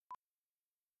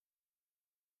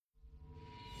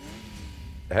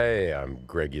Hey, I'm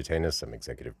Greg Yaitanes. I'm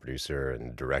executive producer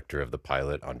and director of the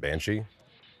pilot on Banshee.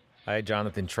 Hi,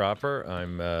 Jonathan Tropper.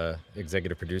 I'm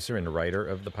executive producer and writer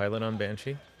of the pilot on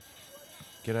Banshee.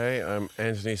 G'day, I'm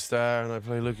Antony Starr and I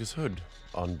play Lucas Hood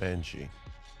on Banshee.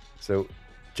 So,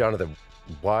 Jonathan,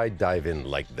 why dive in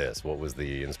like this? What was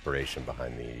the inspiration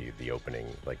behind the opening,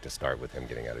 like to start with him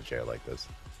getting out of jail like this?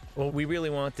 Well, we really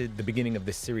wanted the beginning of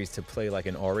this series to play like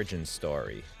an origin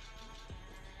story.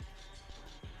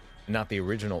 Not the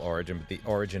original origin, but the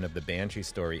origin of the Banshee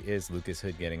story is Lucas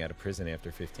Hood getting out of prison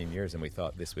after 15 years, and we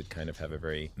thought this would kind of have a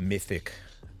very mythic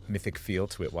feel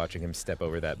to it, watching him step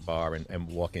over that bar and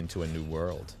walk into a new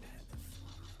world.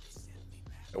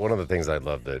 One of the things I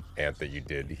love that you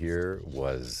did here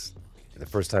was the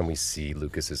first time we see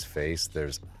Lucas's face,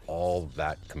 there's all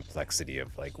that complexity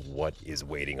of like what is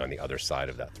waiting on the other side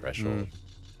of that threshold.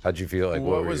 How'd you feel? Like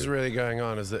What was really going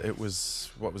on is that it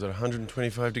was,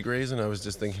 125 degrees, and I was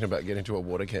just thinking about getting to a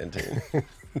water canteen.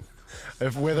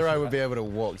 Whether I would be able to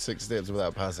walk 6 steps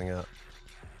without passing out.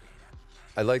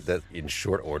 I like that in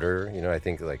short order. I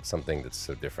think like something that's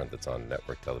so different that's on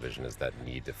network television is that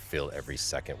need to fill every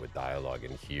second with dialogue,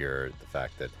 and here the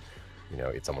fact that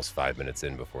it's almost 5 minutes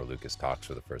in before Lucas talks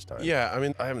for the first time. Yeah, I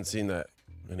mean, I haven't seen that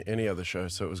in any other show,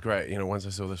 so it was great. Once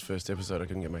I saw this first episode, I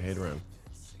couldn't get my head around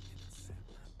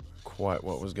quite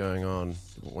what was going on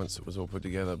once it was all put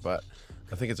together, but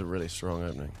I think it's a really strong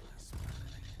opening.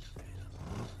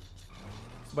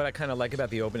 What I kind of like about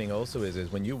the opening also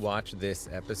is when you watch this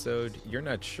episode, you're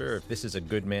not sure if this is a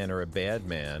good man or a bad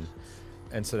man.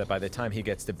 And so that by the time he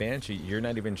gets to Banshee, you're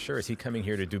not even sure, is he coming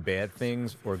here to do bad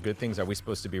things or good things? Are we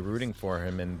supposed to be rooting for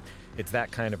him? And it's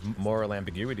that kind of moral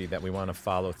ambiguity that we want to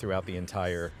follow throughout the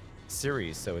entire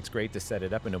series. So it's great to set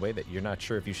it up in a way that you're not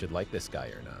sure if you should like this guy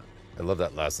or not. I love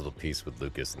that last little piece with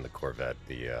Lucas in the Corvette,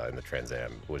 in the Trans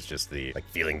Am, was just the like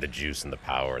feeling the juice and the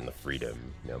power and the freedom.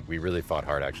 We really fought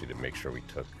hard actually to make sure we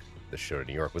took the show to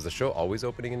New York. Was the show always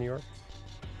opening in New York?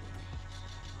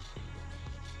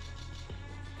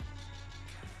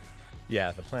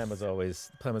 Yeah, the plan was always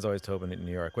to open it in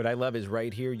New York. What I love is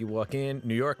right here, you walk in,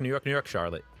 New York,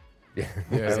 Charlotte. Yeah.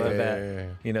 I love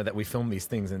that. Yeah. That we film these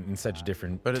things in such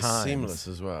different But it's times. seamless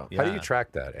as well. How do you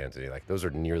track that, Antony? Like those are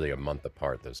nearly a month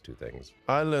apart, those two things.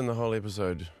 I learn the whole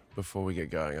episode before we get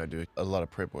going. I do a lot of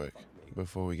prep work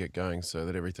before we get going so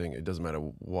that it doesn't matter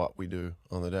what we do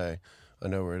on the day, I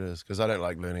know where it is. Because I don't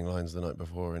like learning lines the night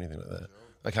before or anything like that.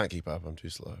 I can't keep up, I'm too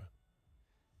slow.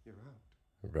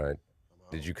 Right.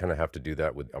 Did you kind of have to do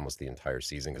that with almost the entire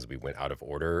season because we went out of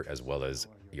order, as well as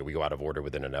we go out of order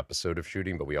within an episode of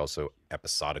shooting, but we also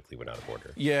episodically went out of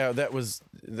order? Yeah,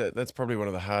 that's probably one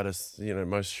of the hardest.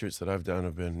 Most shoots that I've done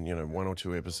have been 1 or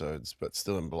 2 episodes, but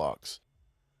still in blocks.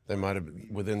 They might have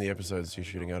within the episodes you're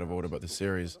shooting out of order, but the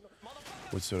series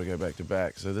would sort of go back to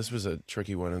back. So this was a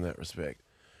tricky one in that respect.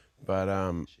 But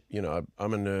I'm a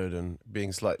nerd, and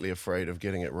being slightly afraid of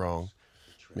getting it wrong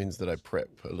means that I prep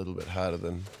a little bit harder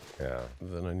than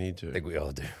I need to. I think we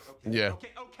all do. Yeah. Okay,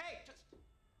 just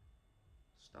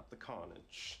stop the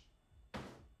carnage.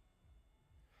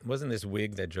 Wasn't this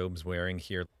wig that Job's wearing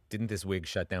here, didn't this wig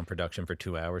shut down production for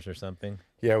 2 hours or something?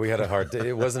 Yeah, we had a hard day.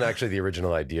 It wasn't actually the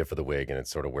original idea for the wig, and it's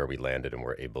sort of where we landed and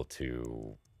were able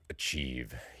to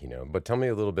achieve, But tell me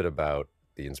a little bit about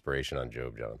the inspiration on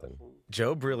Job, Jonathan.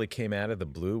 Job really came out of the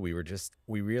blue. We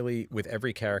really, with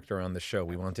every character on the show,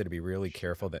 we wanted to be really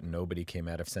careful that nobody came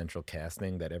out of central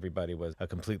casting, that everybody was a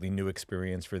completely new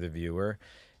experience for the viewer.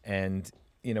 And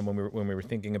when we were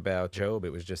thinking about Job,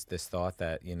 it was just this thought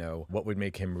that, what would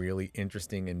make him really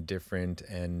interesting and different,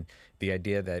 and the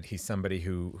idea that he's somebody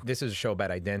this is a show about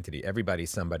identity.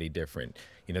 Everybody's somebody different.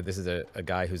 This is a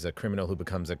guy who's a criminal who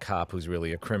becomes a cop who's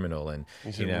really a criminal, and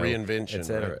It's a reinvention, et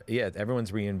cetera. right? Yeah,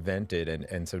 everyone's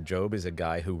reinvented, and so Job is a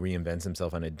guy who reinvents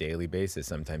himself on a daily basis.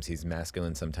 Sometimes he's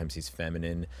masculine, sometimes he's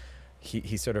feminine.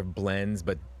 He sort of blends,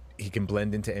 but he can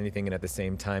blend into anything, and at the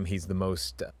same time,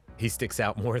 he sticks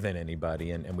out more than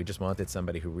anybody, and we just wanted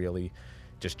somebody who really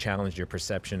just challenged your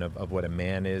perception of what a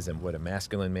man is and what a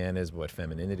masculine man is, what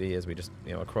femininity is. We just,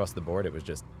 across the board, it was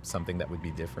just something that would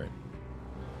be different.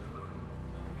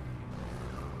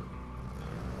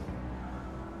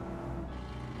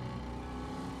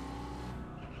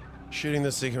 Shooting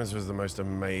this sequence was the most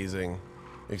amazing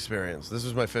experience. This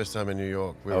was my first time in New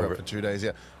York. We were up for 2 days.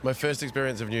 Yeah, my first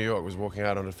experience of New York was walking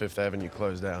out onto Fifth Avenue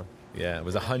closed down. Yeah, it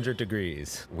was 100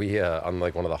 degrees. We, on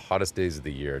like one of the hottest days of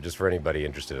the year, just for anybody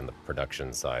interested in the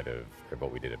production side of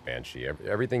what we did at Banshee,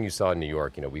 everything you saw in New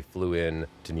York, we flew in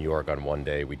to New York on one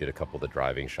day. We did a couple of the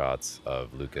driving shots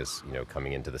of Lucas,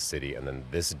 coming into the city. And then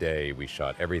this day we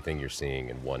shot everything you're seeing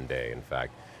in one day. In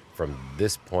fact, from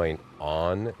this point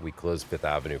on, we closed Fifth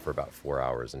Avenue for about 4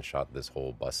 hours and shot this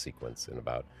whole bus sequence in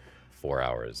about 4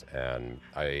 hours. And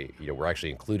we're actually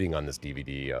including on this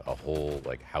DVD a whole,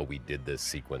 like, how we did this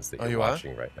sequence that you're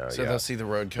watching right now. So they'll see the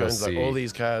road cones. Like all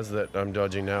these cars that I'm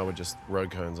dodging now were just road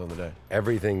cones on the day.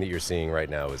 Everything that you're seeing right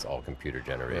now is all computer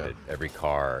generated. Yeah. Every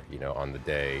car, on the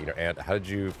day. And how did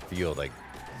you feel like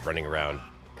running around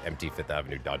empty Fifth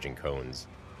Avenue dodging cones?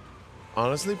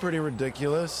 Honestly, pretty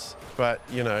ridiculous. But,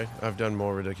 I've done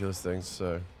more ridiculous things.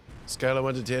 So scale of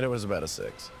 1 to 10, it was about a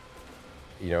 6.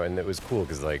 And it was cool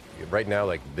because, like, right now,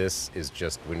 like, this is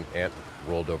just, when Ant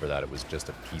rolled over that, it was just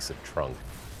a piece of trunk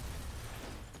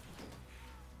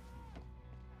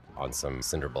on some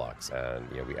cinder blocks. And,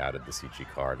 we added the CG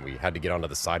car, and we had to get onto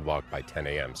the sidewalk by 10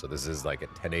 a.m. So this is, like,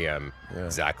 at 10 a.m.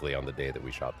 exactly on the day that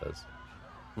we shot this.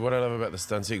 What I love about the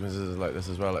stunt sequences is like this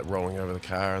as well, like rolling over the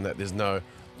car, and that there's no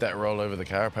that roll over the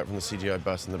car apart from the CGI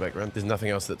bus in the background. There's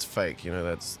nothing else that's fake.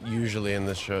 That's usually in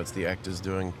this show, it's the actors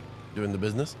doing the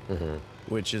business. Mm-hmm.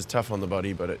 Which is tough on the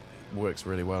body, but it works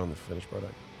really well on the finished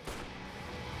product.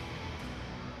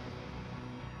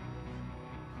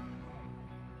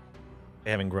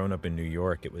 Having grown up in New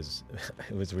York, it was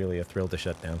really a thrill to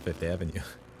shut down Fifth Avenue.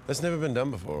 That's never been done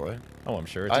before, right? Oh, I'm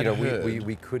sure. It's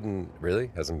we couldn't,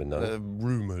 really? Hasn't been done?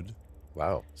 Rumored.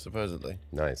 Wow. Supposedly.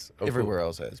 Nice. Everywhere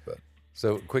else has, but...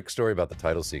 So, quick story about the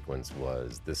title sequence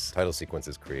was, this title sequence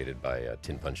is created by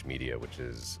Tin Punch Media, which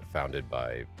is founded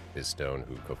by Biz Stone,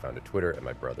 who co-founded Twitter, and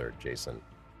my brother, Jason.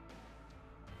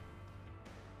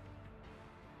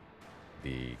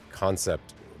 The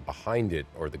concept behind it,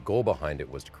 or the goal behind it,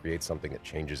 was to create something that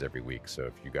changes every week. So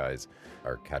if you guys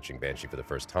are catching Banshee for the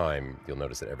first time, you'll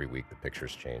notice that every week the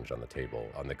pictures change on the table,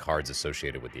 on the cards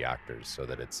associated with the actors, so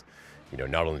that it's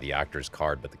not only the actor's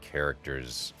card, but the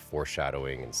character's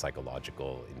foreshadowing and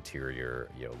psychological interior,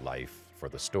 life for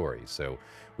the story. So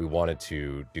we wanted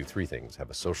to do 3 things: have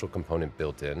a social component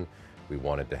built in, we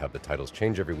wanted to have the titles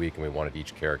change every week, and we wanted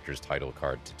each character's title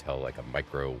card to tell like a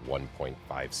micro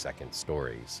 1.5 second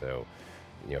story. So,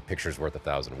 picture's worth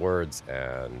 1,000 words,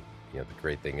 and the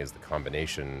great thing is the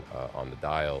combination on the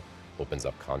dial opens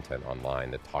up content online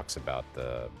that talks about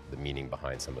the meaning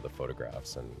behind some of the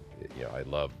photographs. And I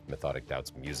love Methodic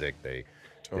Doubt's music. They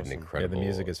did an incredible... Yeah, the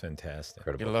music is fantastic.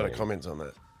 Get a lot of comments on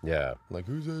that. Yeah. Like,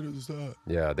 who's that at the start?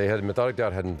 Yeah, Methodic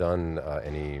Doubt hadn't done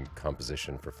any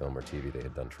composition for film or TV. They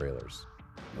had done trailers.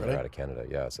 Really? They're out of Canada,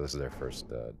 yeah. So this is their first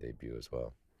debut as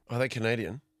well. Are they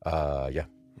Canadian? Yeah.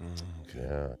 Okay.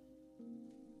 Yeah.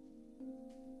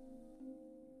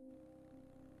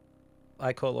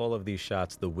 I call all of these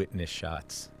shots the witness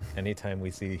shots. Anytime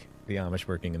we see the Amish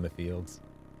working in the fields.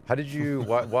 How did you,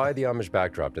 why the Amish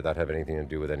backdrop? Did that have anything to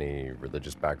do with any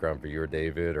religious background for you or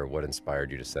David, or what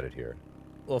inspired you to set it here?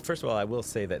 Well, first of all, I will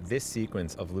say that this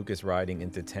sequence of Lucas riding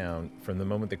into town, from the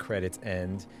moment the credits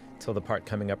end till the part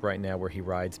coming up right now where he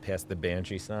rides past the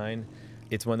Banshee sign,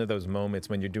 it's one of those moments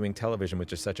when you're doing television,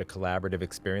 which is such a collaborative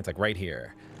experience, like right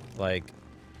here. Like,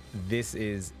 this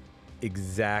is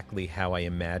exactly how I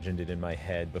imagined it in my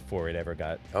head before it ever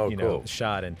got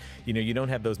shot. And you don't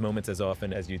have those moments as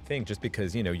often as you'd think, just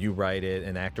because you write it,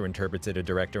 an actor interprets it, a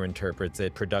director interprets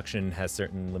it, production has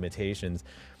certain limitations.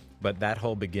 But that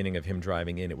whole beginning of him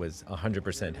driving in, it was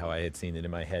 100% how I had seen it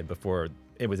in my head before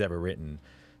it was ever written.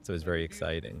 So it was very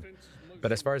exciting.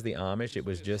 But as far as the Amish, it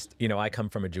was just, I come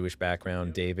from a Jewish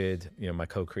background. David, my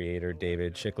co-creator,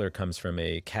 David Schickler, comes from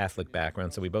a Catholic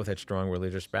background. So we both had strong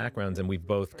religious backgrounds, and we've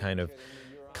both kind of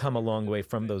come a long way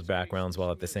from those backgrounds while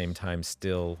at the same time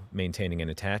still maintaining an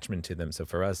attachment to them. So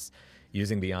for us,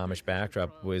 using the Amish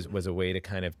backdrop was a way to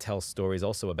kind of tell stories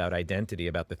also about identity,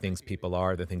 about the things people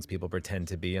are, the things people pretend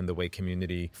to be, and the way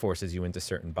community forces you into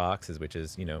certain boxes, which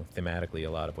is, thematically a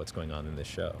lot of what's going on in this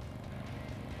show.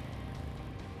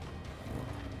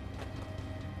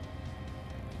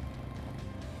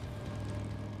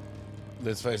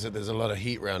 Let's face it, there's a lot of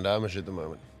heat around Amish at the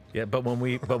moment. Yeah, but when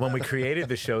we created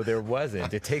the show, there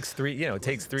wasn't. It takes 3 years.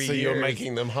 So you're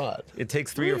making them hot. It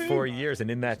takes 3 or 4 years,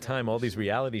 and in that time, all these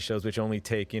reality shows, which only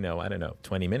take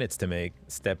 20 minutes to make,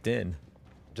 stepped in.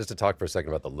 Just to talk for a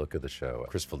second about the look of the show,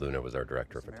 Chris Faluna was our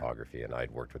director of photography, and I'd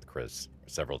worked with Chris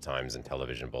several times in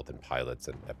television, both in pilots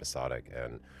and episodic.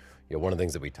 And one of the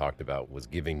things that we talked about was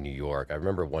giving New York. I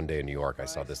remember one day in New York, I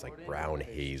saw this like brown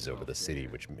haze over the city,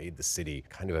 which made the city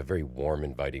kind of a very warm,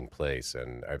 inviting place.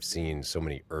 And I've seen so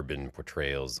many urban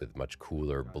portrayals with much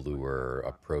cooler, bluer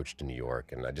approach to New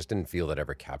York, and I just didn't feel that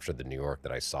ever captured the New York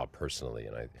that I saw personally.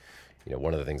 And I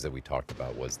one of the things that we talked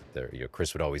about was that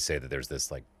Chris would always say that there's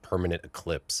this like permanent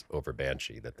eclipse over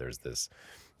Banshee, that there's this,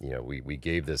 we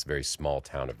gave this very small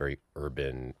town a very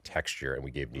urban texture, and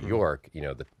we gave New York,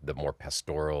 the more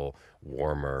pastoral,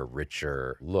 warmer,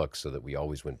 richer look, so that we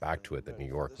always went back to it, that New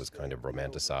York was kind of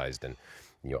romanticized and,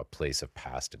 a place of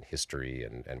past and history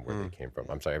and where they came from.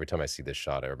 I'm sorry, every time I see this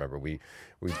shot, I remember we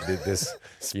did this,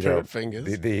 Spirit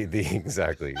fingers.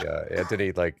 Exactly.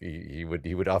 Antony, like he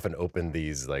would often open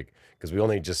these, like, because we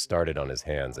only just started on his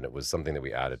hands, and it was something that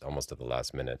we added almost at the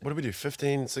last minute. What did we do,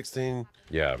 15, 16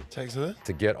 takes of it?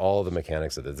 To get all the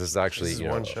mechanics of this. This is actually,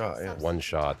 one shot, yeah. one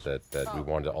shot that we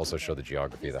wanted to also show the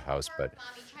geography of the house, but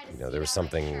there was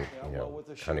something,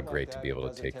 kind of great to be able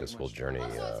to take this whole journey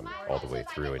all the way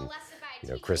through. And,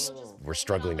 Chris, we're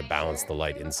struggling to balance the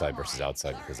light inside versus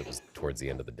outside because it was towards the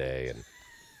end of the day. And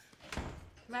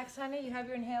Max, honey, you have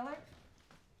your inhaler?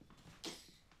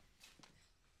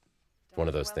 one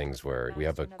of those things where we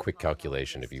have a quick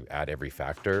calculation. If you add every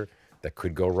factor that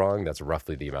could go wrong, that's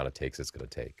roughly the amount of takes it's going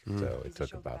to take. So it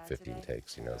took about 15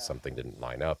 takes. Something didn't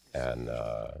line up, and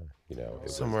it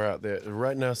was Somewhere out there,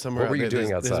 right now, somewhere What were out you there, doing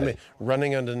there's outside? me.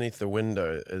 Running underneath the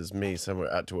window is me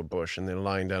somewhere out to a bush, and then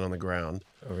lying down on the ground.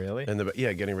 Oh, really? And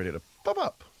getting ready to pop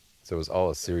up. So it was all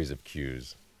a series of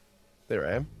cues. There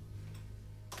I am.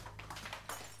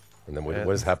 And then what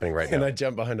is happening right And now? I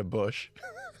jump behind a bush.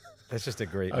 That's just a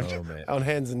great moment. On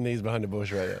hands and knees behind a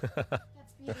bush right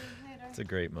there. It's a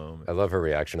great moment. I love her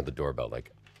reaction to the doorbell.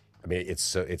 Like, I mean, it's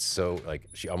so like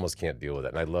she almost can't deal with it.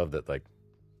 And I love that, like,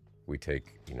 we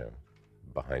take,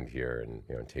 behind here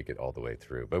and take it all the way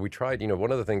through. But we tried,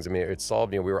 one of the things, I mean, it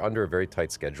solved, we were under a very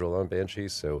tight schedule on Banshee.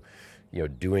 So,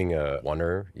 doing a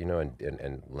oneer,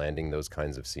 and landing those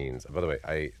kinds of scenes. By the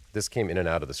way, this came in and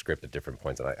out of the script at different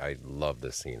points. And I love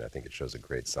this scene. I think it shows a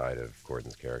great side of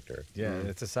Gordon's character. Yeah,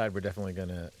 it's a side we're definitely going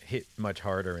to hit much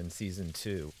harder in season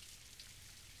 2.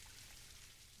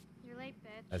 You're late,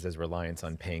 bitch. As his reliance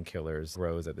on painkillers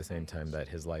grows at the same time that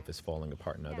his life is falling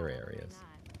apart in other areas.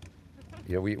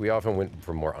 We often went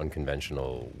for more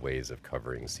unconventional ways of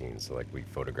covering scenes. So, like, we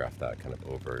photographed that kind of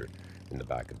over in the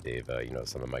back of Deva.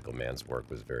 Some of Michael Mann's work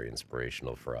was very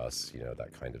inspirational for us.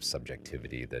 That kind of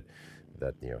subjectivity that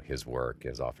his work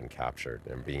is often captured,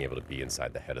 and being able to be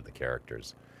inside the head of the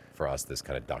characters. For us, this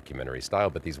kind of documentary style,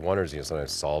 but these oneers,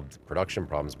 sometimes solved production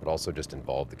problems, but also just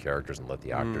involved the characters and let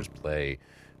the actors play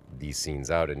these scenes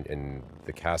out. And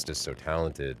the cast is so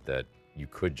talented that you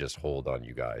could just hold on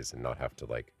you guys and not have to,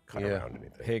 like, cut around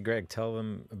anything. Hey, Greg, tell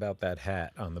them about that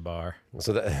hat on the bar.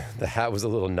 So the hat was a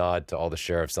little nod to all the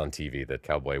sheriffs on TV, the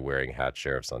cowboy wearing hat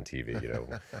sheriffs on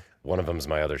TV. One of them's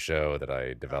my other show that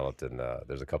I developed, and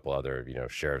there's a couple other,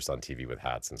 sheriffs on TV with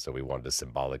hats. And so we wanted to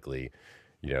symbolically,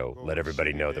 let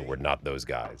everybody know that we're not those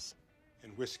guys.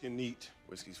 And whiskey neat.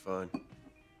 Whiskey's fine.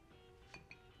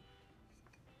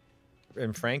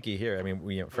 And Frankie here, I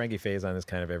mean, Frankie Faison is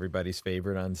kind of everybody's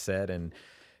favorite on set, and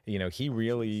he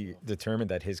really determined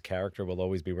that his character will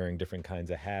always be wearing different kinds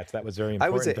of hats. That was very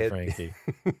important to Frankie.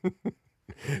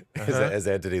 As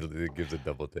Antony gives a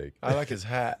double take. I like his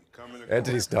hat.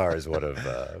 Antony Starr is one of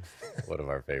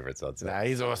our favorites on set. Nah,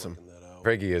 he's awesome.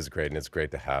 Frankie is great, and it's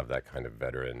great to have that kind of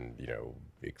veteran,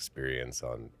 experience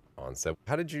on set.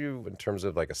 How did you, in terms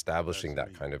of, like, establishing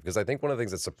that kind of, because I think one of the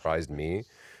things that surprised me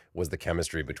was the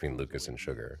chemistry between Lucas and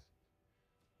Sugar.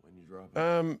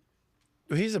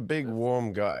 He's a big,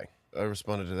 warm guy. I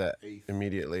responded to that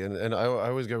immediately, and I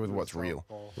always go with what's real.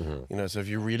 So if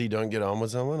you really don't get on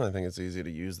with someone, I think it's easy to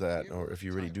use that. Or if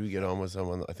you really do get on with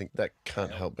someone, I think that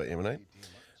can't help but emanate.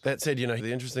 That said,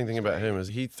 the interesting thing about him is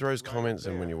he throws comments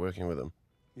in when you're working with him,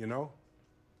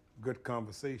 Good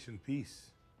conversation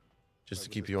piece. just to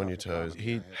keep you on your toes.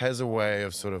 He has a way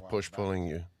of sort of push-pulling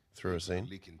you through a scene,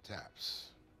 Leaking taps.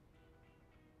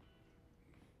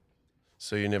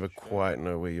 so you never quite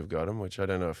know where you've got him, which I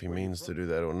don't know if he means to do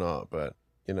that or not, but,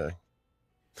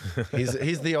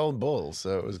 he's the old bull,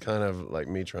 so it was kind of like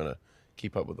me trying to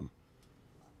keep up with him.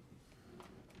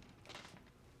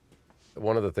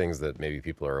 One of the things that maybe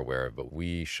people are aware of, but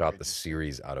we shot the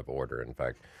series out of order. In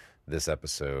fact, this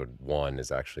episode 1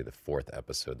 is actually the 4th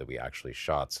episode that we actually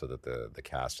shot, so that the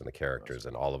cast and the characters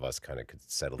and all of us kind of could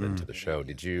settle into the show.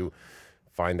 Did you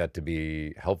find that to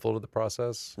be helpful to the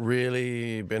process?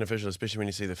 Really beneficial, especially when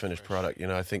you see the finished product.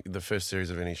 I think the first series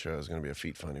of any show is going to be a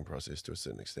feet-finding process to a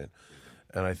certain extent.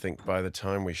 And I think by the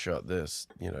time we shot this,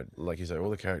 like you say, all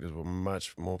the characters were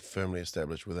much more firmly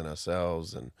established within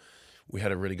ourselves, and we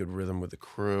had a really good rhythm with the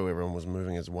crew. Everyone was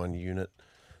moving as one unit.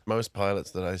 Most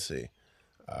pilots that I see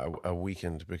are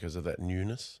weakened because of that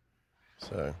newness.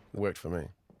 So it worked for me.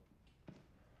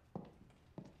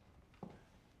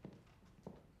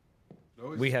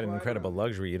 we had an incredible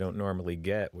luxury you don't normally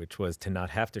get, which was to not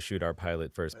have to shoot our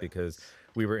pilot first, because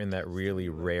we were in that really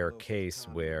rare case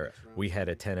where we had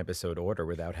a 10-episode order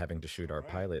without having to shoot our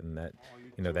pilot, and that,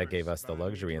 that gave us the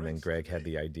luxury. And then Greg had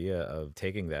the idea of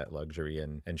taking that luxury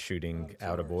and shooting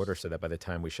out of order, so that by the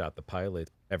time we shot the pilot,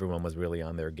 everyone was really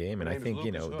on their game. And I think,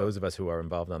 those of us who are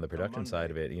involved on the production side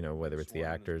of it, whether it's the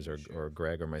actors or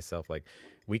Greg or myself, like,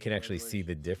 we can actually see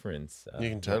the difference. You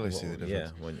can totally see the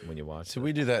difference. Yeah, when you watch So it.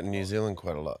 we do that in New Zealand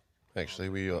quite a lot. Actually,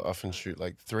 we often shoot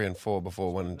like 3 and 4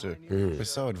 before 1 and 2. We're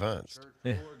so advanced.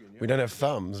 Yeah. We don't have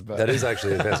thumbs, but That is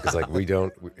actually the best, because like we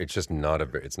don't. It's just not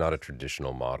it's not a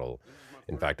traditional model.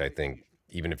 In fact, I think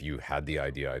even if you had the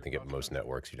idea, I think at most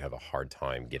networks you'd have a hard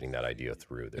time getting that idea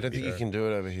through. I don't think you can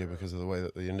do it over here because of the way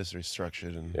that the industry is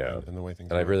structured and the way things.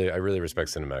 And I work. really respect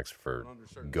Cinemax for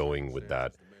going with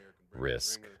that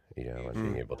risk, and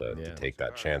being able to take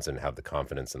that chance and have the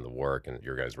confidence in the work and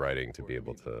your guys' writing to be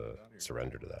able to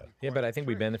surrender to that. Yeah, but I think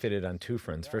we benefited on two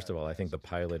fronts. First of all, I think the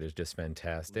pilot is just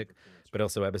fantastic, but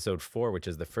also episode 4, which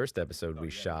is the first episode we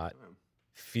shot,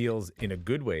 feels in a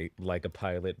good way like a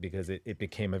pilot, because it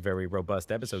became a very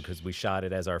robust episode because we shot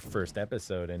it as our first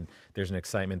episode, and there's an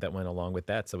excitement that went along with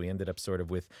that. So we ended up sort of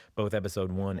with both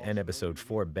episode 1 and episode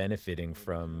 4 benefiting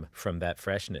from that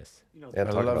freshness. And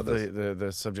I talk love about this.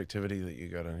 the subjectivity that you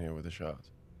got in here with the shots.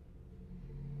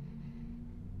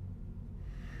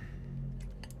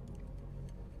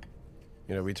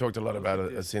 We talked a lot about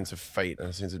a sense of fate and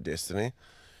a sense of destiny.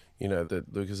 That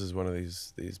Lucas is one of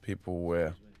these people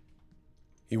where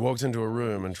he walks into a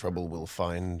room and trouble will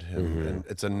find him, and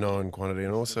it's a known quantity,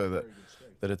 and also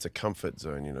that it's a comfort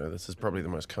zone. This is probably the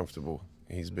most comfortable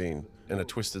he's been, in a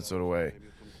twisted sort of way,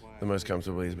 the most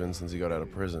comfortable he's been since he got out of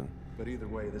prison. But either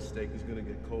way, the steak is going to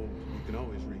get cold. You can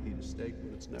always reheat a steak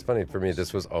when it's never. It's funny for me.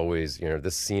 This was always,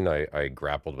 this scene I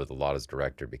grappled with a lot as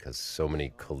director, because so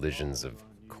many collisions of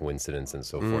coincidence and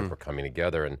so forth were coming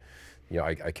together, and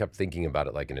I kept thinking about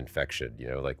it like an infection,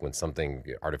 like when something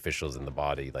artificial is in the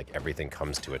body, like everything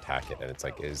comes to attack it. And it's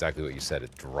like exactly what you said.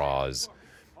 It draws,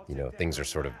 things are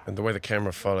sort of. And the way the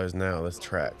camera follows now, this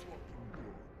track,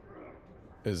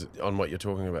 is on what you're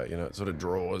talking about. It sort of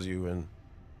draws you in.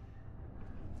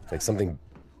 Like something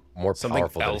more Something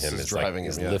powerful than else him is is driving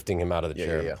is him, yeah. lifting him out of the Yeah,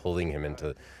 chair yeah, and pulling him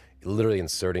into, literally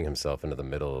inserting himself into the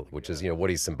middle, which is, what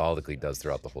he symbolically does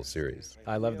throughout the whole series.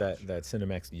 I love that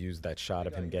Cinemax used that shot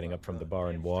of him getting up from the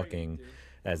bar and walking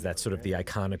as that sort of the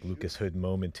iconic Lucas Hood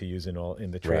moment to use in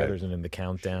the trailers and in the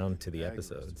countdown to the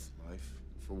episodes. Life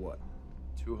for what?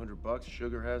 $200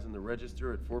 Sugar has in the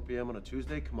register at 4 p.m. on a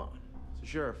Tuesday? Come on. So,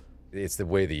 Sheriff. It's the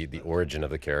way the origin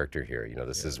of the character here.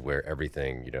 This is where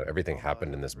everything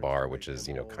happened in this bar, which is,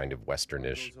 kind of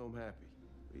Westernish. Goes home happy.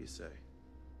 What do you say?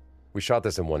 We shot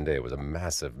this in one day. It was a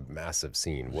massive, massive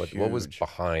scene. What was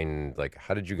behind,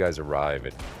 how did you guys arrive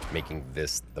at making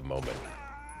this the moment?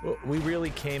 Well, we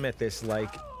really came at this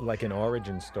like an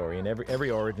origin story, and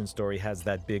every origin story has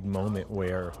that big moment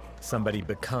where somebody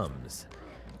becomes.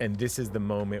 And this is the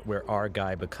moment where our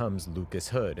guy becomes Lucas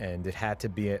Hood, and it had to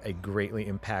be a greatly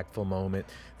impactful moment.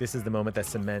 This is the moment that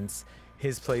cements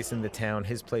his place in the town,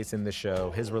 his place in the show,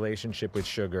 his relationship with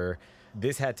Sugar.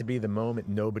 This had to be the moment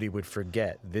nobody would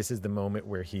forget. This is the moment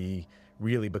where he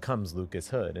really becomes Lucas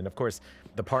Hood. And of course,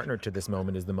 the partner to this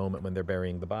moment is the moment when they're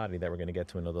burying the body that we're going to get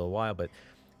to in a little while. But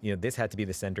this had to be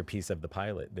the centerpiece of the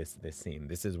pilot, this scene.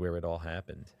 This is where it all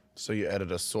happened. So you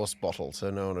added a sauce bottle so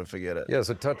no one would forget it. Yeah,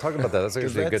 so talk about that. That's actually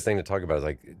a good that's- thing to talk about.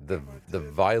 Like the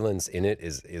violence in it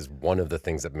is one of the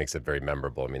things that makes it very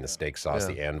memorable. I mean, the steak sauce,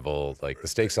 the anvil, the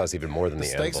steak sauce even more than the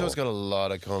Steak anvil. sauce got a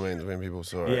lot of comments when people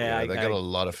saw it. Yeah, They got a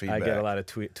lot of feedback. I get a lot of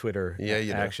Twitter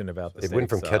action about the It went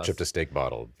from steak ketchup sauce. to steak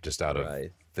bottle, just out of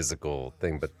Right. physical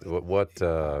thing. But what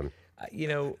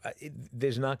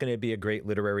there's not going to be a great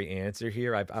literary answer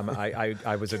here.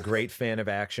 I was a great fan of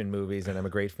action movies, and I'm a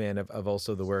great fan of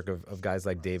also the work of guys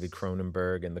like David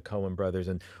Cronenberg and the Coen brothers.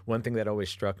 And one thing that always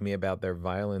struck me about their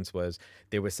violence was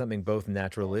there was something both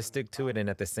naturalistic to it and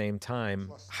at the same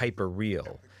time hyper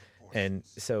real. And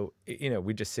so,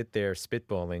 we just sit there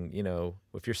spitballing,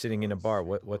 if you're sitting in a bar,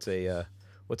 what's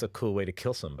a cool way to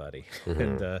kill somebody?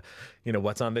 And,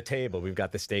 what's on the table? We've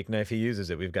got the steak knife, he uses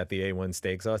it. We've got the A1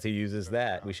 steak sauce, he uses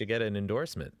that. We should get an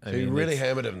endorsement. So you really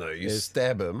hammered him, though. You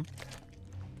stab him.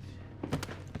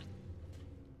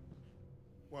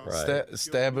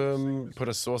 Stab him, put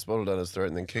a sauce bottle down his throat,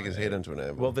 and then kick his head into an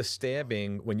anvil. Well, the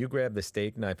stabbing, when you grab the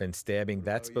steak knife and stabbing,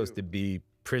 that's supposed to be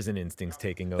prison instincts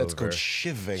taking over. That's called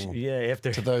shivving Yeah,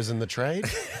 to those in the trade.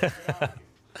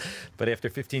 But after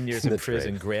 15 years in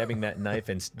prison, grabbing that knife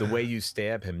and the way you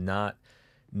stab him, not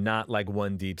like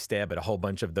one deep stab, but a whole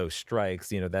bunch of those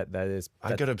strikes,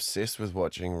 I got obsessed with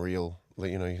watching real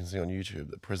like, you know, you can see on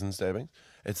YouTube, the prison stabbings.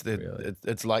 Really?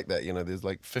 It's like that, you know. There's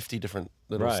like 50 different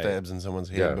little Right. stabs in someone's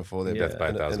head Yeah. before they're Death by a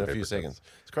in thousand a few paper seconds.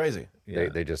 cuts. It's crazy. Yeah.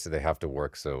 They have to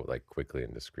work so like quickly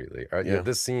and discreetly. You Yeah. know,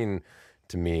 this scene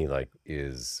to me like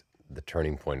is the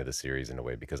turning point of the series in a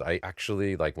way, because I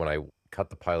actually, like, when I cut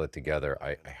the pilot together,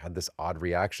 I had this odd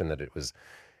reaction that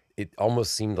it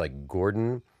almost seemed like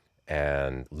Gordon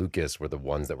and Lucas were the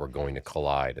ones that were going to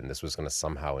collide, and this was going to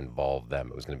somehow involve them.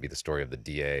 It was going to be the story of the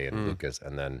DA and Lucas,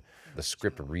 and then the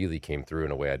script really came through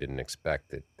in a way I didn't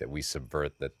expect, that we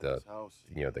subvert that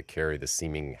that Carrie, the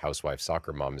seeming housewife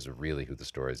soccer mom, is really who the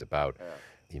story is about,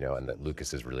 and that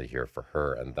Lucas is really here for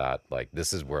her, and that, like,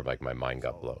 this is where, like, my mind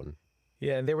got blown.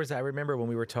 Yeah, and I remember when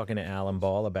we were talking to Alan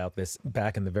Ball about this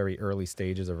back in the very early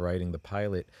stages of writing the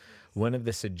pilot, one of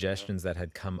the suggestions that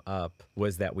had come up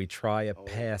was that we try a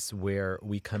pass where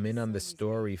we come in on the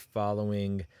story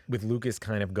following, with Lucas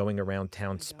kind of going around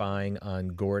town spying on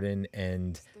Gordon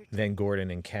and then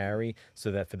Gordon and Carrie,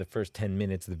 so that for the first 10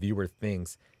 minutes, the viewer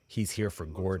thinks he's here for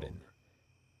Gordon.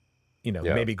 You know,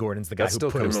 Yeah. maybe Gordon's the guy That who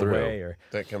still put him comes through. away, or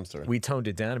That comes through. we toned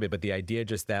it down a bit, but the idea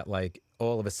just that, like,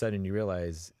 all of a sudden you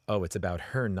realize, oh, it's about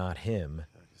her, not him.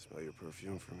 I can smell your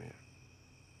perfume from here.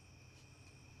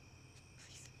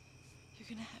 You're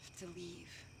gonna have to leave.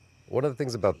 One of the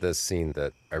things about this scene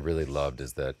that I really loved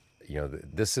is that,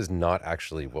 this is not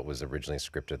actually what was originally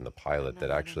scripted in the pilot. That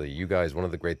actually, you guys, one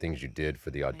of the great things you did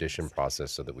for the audition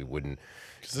process so that we wouldn't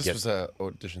Because this get, was our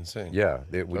audition scene.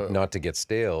 not to get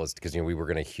stale, is because we were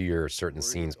going to hear certain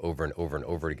scenes over and over and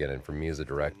over again. And for me as a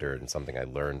director, and something I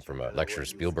learned from a lecture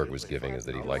Spielberg was giving, is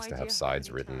that he likes to have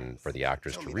sides written for the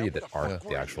actors to read that aren't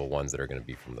the actual ones that are going to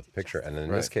be from the picture. And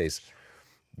in this case,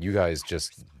 you guys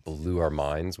just blew our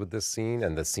minds with this scene,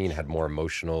 and the scene had more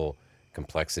emotional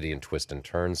complexity and twists and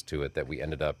turns to it that we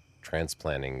ended up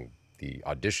transplanting the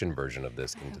audition version of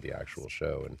this into the actual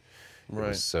show. And it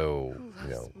was so,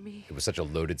 it was such a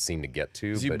loaded scene to get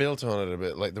to. 'Cause you but- built on it a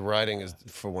bit. Like, the writing is,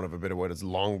 for want of a better word, it's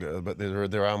longer, but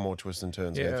there are more twists and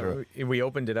turns going through it. We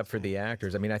opened it up for the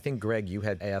actors. I mean, I think, Greg, you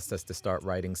had asked us to start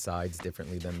writing sides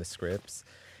differently than the scripts.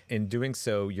 In doing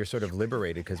so, you're sort of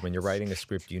liberated, because when you're writing a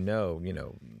script, you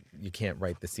can't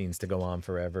write the scenes to go on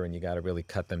forever, and you got to really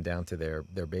cut them down to their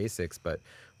basics. But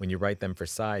when you write them for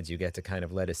sides, you get to kind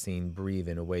of let a scene breathe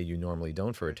in a way you normally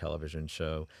don't for a television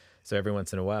show. So every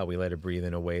once in a while, we let it breathe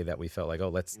in a way that we felt like, oh,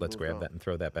 let's grab that and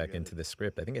throw that back into the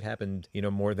script. I think it happened,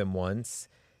 more than once.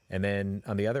 And then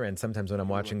on the other end, sometimes when I'm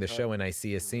watching the show and I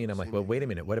see a scene, I'm like, well, wait a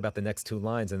minute, what about the next two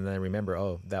lines? And then I remember,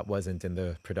 oh, that wasn't in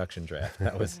the production draft.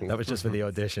 That was just for the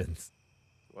auditions.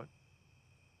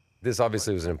 This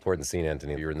obviously was an important scene,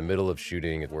 Antony. You're in the middle of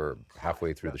shooting, we're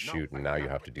halfway through the shoot, and now you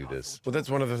have to do this. Well, that's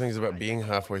one of the things about being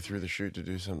halfway through the shoot to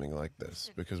do something like this,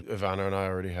 because Ivana and I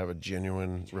already have a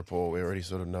genuine rapport. We already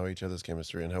sort of know each other's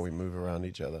chemistry and how we move around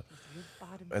each other.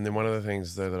 And then one of the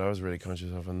things, though, that I was really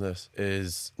conscious of in this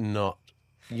is not,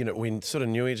 we sort of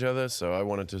knew each other, so I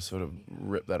wanted to sort of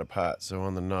rip that apart. So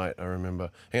on the night, I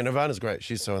remember, and Ivana's great.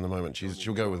 She's so in the moment.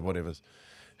 She'll go with whatever's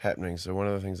happening. So one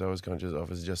of the things I was conscious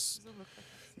of is just,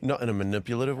 not in a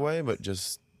manipulative way, but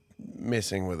just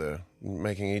messing with her,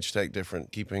 making each take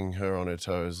different, keeping her on her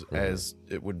toes as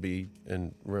it would be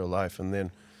in real life. And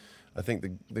then I think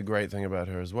the great thing about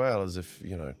her as well is if,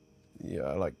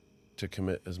 I like to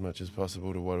commit as much as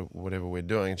possible to whatever we're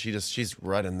doing. And she's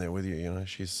right in there with you,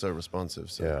 she's so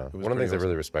responsive. So Yeah. it was One of the things pretty I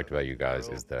really respect about you guys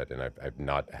is that, and I've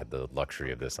not had the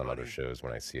luxury of this on other shows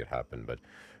when I see it happen, but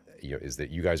is that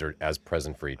you guys are as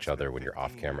present for each other when you're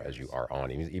off camera as you are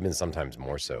on, even sometimes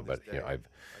more so. But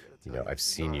I've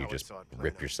seen you just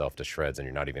rip yourself to shreds, and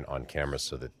you're not even on camera,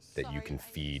 so that you can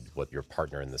feed what your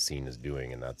partner in the scene is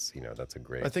doing, and that's a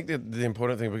great. I think that the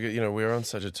important thing, because we're on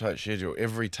such a tight schedule,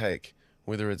 every take,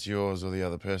 whether it's yours or the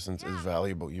other person's, is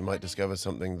valuable. You might discover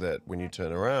something that when you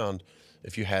turn around,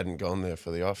 if you hadn't gone there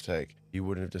for the off take, you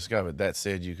wouldn't have discovered. That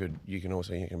said, you can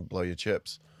blow your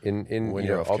chips. In when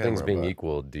you're off all things camera, being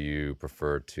but- e do you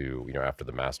prefer to, after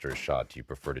the master is shot, do you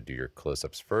prefer to do your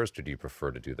close-ups first, or do you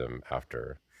prefer to do them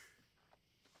after?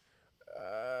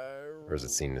 Or is it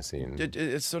scene to scene?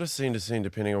 It's sort of scene to scene,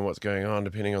 depending on what's going on,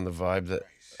 depending on the vibe that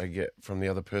I get from the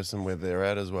other person where they're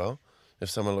at as well. If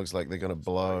someone looks like they're going to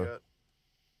blow,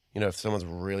 if someone's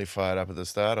really fired up at the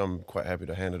start, I'm quite happy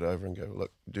to hand it over and go,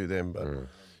 look, do them, but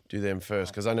do them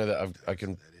first, because I know that I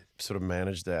can sort of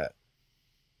manage that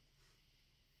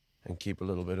and keep a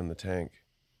little bit in the tank.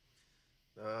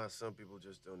 Some people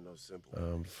just don't know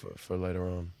simple. For later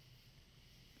on.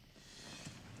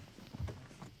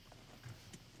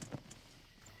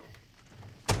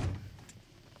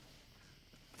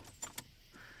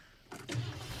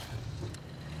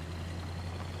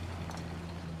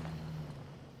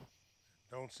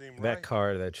 Don't seem That right.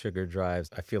 car that Sugar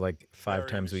drives, I feel like 5 Burying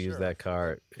times the we use that sheriff car,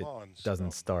 without it pawns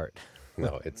doesn't stuff. start.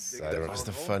 No, it's I That don't was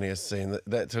the know. funniest scene.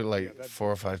 That took like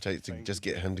 4 or 5 takes to just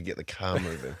get him to get the car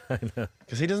moving.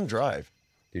 Because he doesn't drive.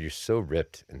 Dude, you're so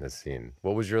ripped in this scene.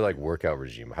 What was your like workout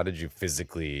regime? How did you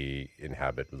physically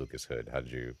inhabit Lucas Hood? How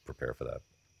did you prepare for that?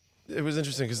 It was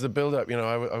interesting because the build-up, you know,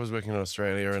 I was working in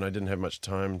Australia and I didn't have much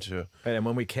time to. Right, and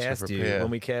when we cast prepare.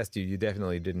 you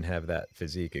definitely didn't have that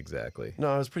physique exactly. No,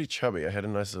 I was pretty chubby. I had a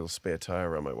nice little spare tire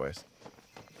around my waist.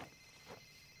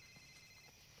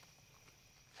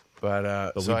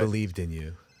 But But so we I- believed in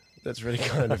you. That's really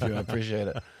kind of you. I appreciate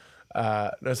it.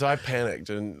 No, so I panicked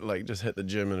and like just hit the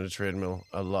gym and a treadmill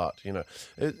a lot. You know,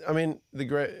 I mean,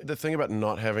 the thing about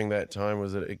not having that time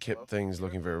was that it kept things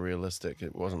looking very realistic.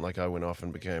 It wasn't like I went off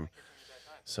and became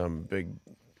some big,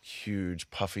 huge,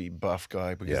 puffy, buff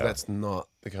guy because Yeah. that's not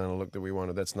the kind of look that we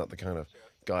wanted. That's not the kind of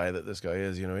guy that this guy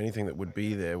is. You know, anything that would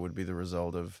be there would be the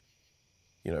result of,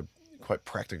 you know, quite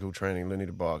practical training, learning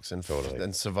to box and Totally.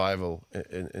 and survival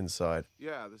inside.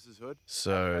 Yeah, this is Hood.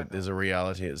 So there's a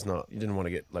reality. It's not. You didn't want to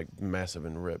get like massive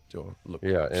and ripped or look.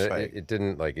 Yeah, and fake. it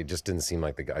didn't like it just didn't seem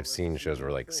like the guy. I've seen shows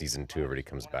where like season 2 everybody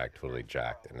comes back totally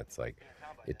jacked, and it's like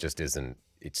it just isn't.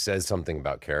 It says something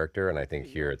about character, and I think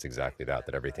here it's exactly that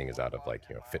everything is out of like,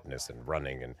 you know, fitness and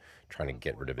running and trying to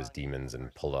get rid of his demons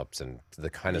and pull-ups and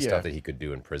the kind of Yeah. stuff that he could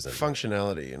do in prison.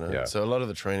 Functionality, you know. Yeah. So a lot of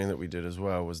the training that we did as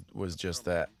well was just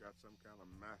that.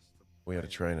 We had a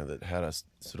trainer that had us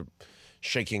sort of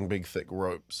shaking big thick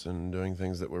ropes and doing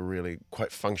things that were really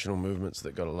quite functional movements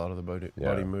that got a lot of the body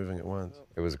moving at once.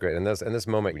 It was great, and this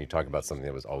moment when you talk about something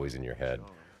that was always in your head,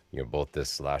 you know, both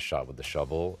this last shot with the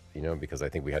shovel, you know, because I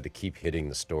think we had to keep hitting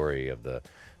the story of the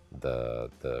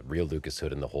real Lucas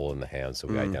Hood and the hole in the hand, so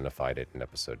we identified it in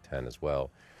episode 10 as well.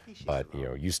 But you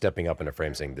know, you stepping up in a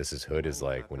frame saying this is Hood is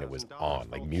like when it was on,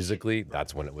 like musically,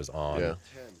 that's when it was on. Yeah.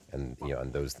 And you know,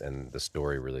 and the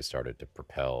story really started to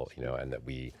propel, you know, and that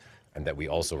we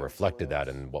also reflected that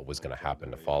in what was going to happen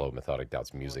to follow. Methodic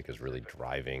Doubt's music is really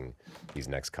driving these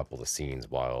next couple of scenes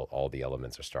while all the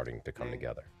elements are starting to come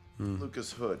together.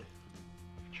 Lucas Hood.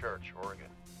 Church, Oregon.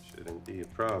 Shouldn't be a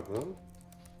problem.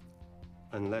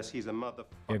 Unless he's a mother.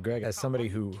 You know, Greg, as somebody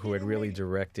who had really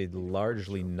directed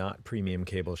largely not premium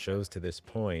cable shows to this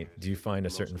point, do you find a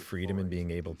certain freedom in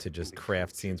being able to just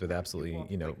craft scenes with absolutely,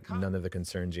 you know, none of the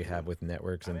concerns you have with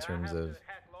networks in terms of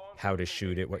how to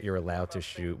shoot it, what you're allowed to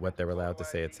shoot, what they're allowed to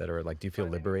say, etc.? Like, do you feel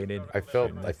liberated? I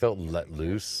felt let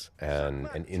loose, and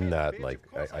in that, like,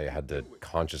 I had to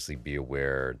consciously be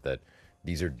aware that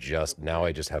these are just, now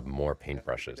I just have more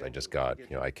paintbrushes. I just got,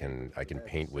 you know, I can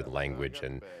paint with language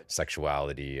and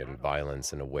sexuality and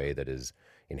violence in a way that is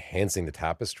enhancing the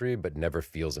tapestry, but never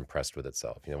feels impressed with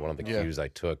itself. You know, one of the cues I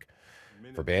took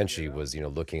for Banshee was, you know,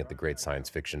 looking at the great science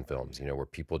fiction films, you know, where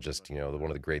people just, you know,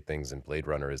 one of the great things in Blade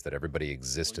Runner is that everybody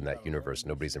exists in that universe.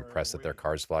 Nobody's impressed that their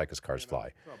cars fly because cars fly.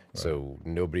 So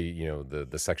nobody, you know,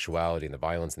 the sexuality and the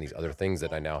violence and these other things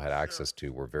that I now had access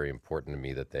to were very important to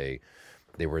me, that they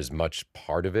were as much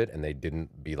part of it, and they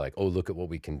didn't be like, oh, look at what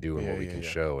we can do and what we can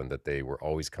show, and that they were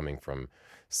always coming from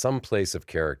some place of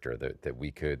character that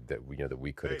we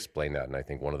could explain that. And I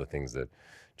think one of the things that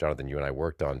Jonathan, you and I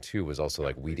worked on too, was also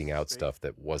like weeding out stuff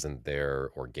that wasn't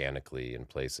there organically in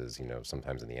places, you know,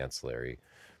 sometimes in the ancillary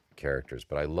characters.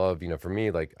 But I love, you know, for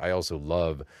me, like, I also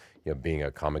love, you know, being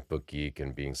a comic book geek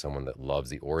and being someone that loves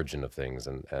the origin of things,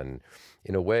 and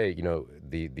in a way, you know,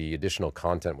 the additional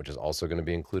content, which is also going to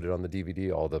be included on the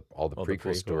DVD, all the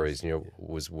prequel stories, you know,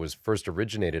 was first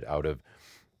originated out of,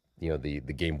 you know, the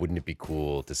game Wouldn't It Be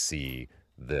Cool to See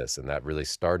This, and that really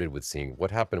started with seeing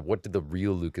what happened. What did the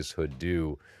real Lucas Hood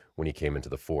do when he came into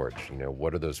the Forge? You know,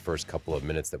 what are those first couple of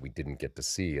minutes that we didn't get to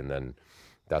see? And then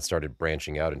that started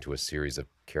branching out into a series of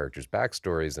characters'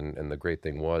 backstories. And the great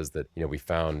thing was that, you know, we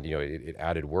found, you know, it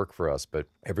added work for us, but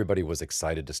everybody was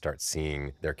excited to start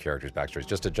seeing their characters' backstories.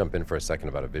 Just to jump in for a second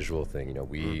about a visual thing, you know,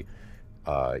 we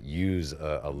use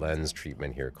a lens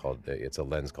treatment here it's a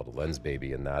lens called a lens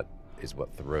baby, and that is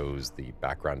what throws the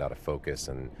background out of focus.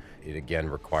 And it again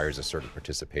requires a certain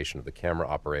participation of the camera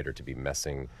operator to be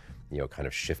messing, you know, kind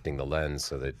of shifting the lens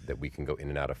so that we can go in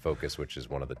and out of focus, which is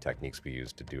one of the techniques we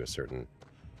use to do a certain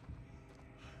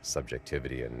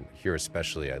subjectivity. And here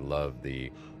especially, I love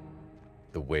the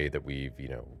way that we've, you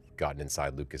know, gotten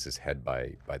inside Lucas's head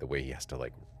by the way he has to,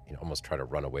 like, you know, almost try to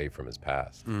run away from his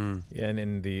past. Yeah, and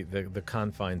in the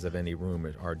confines of any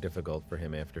room are difficult for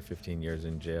him after 15 years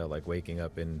in jail. Like, waking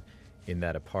up in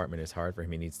that apartment is hard for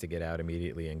him. He needs to get out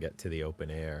immediately and get to the open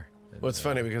air. And, Well, it's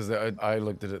funny because I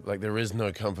looked at it like there is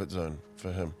no comfort zone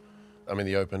for him. I mean,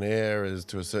 the open air is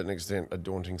to a certain extent a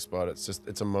daunting spot.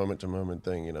 It's a moment-to-moment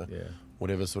thing, you know. Yeah.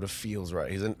 whatever sort of feels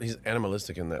right. He's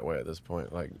animalistic in that way at this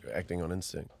point, like acting on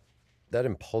instinct. That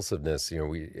impulsiveness,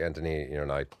 Antony,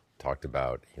 and I talked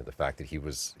about, the fact that he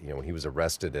was, when he was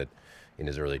arrested in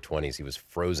his early 20s, he was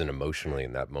frozen emotionally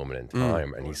in that moment in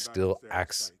time, and he still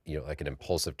acts, like an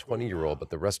impulsive 20-year-old,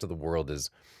 but the rest of the world is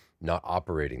not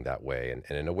operating that way.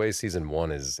 And in a way, season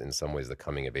 1 is in some ways the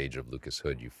coming of age of Lucas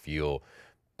Hood. You feel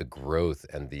the growth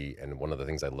and one of the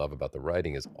things I love about the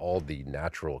writing is all the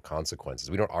natural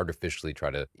consequences. We don't artificially try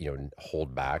to,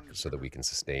 hold back so that we can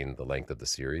sustain the length of the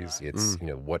series. It's,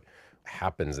 what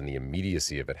happens and the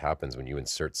immediacy of it happens when you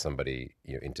insert somebody,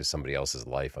 into somebody else's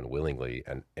life unwillingly,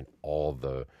 and all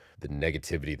the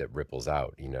negativity that ripples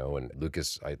out, and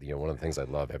Lucas, one of the things I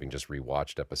love, having just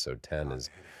rewatched episode 10,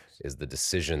 is the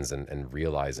decisions and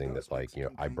realizing that, like,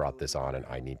 I brought this on and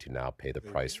I need to now pay the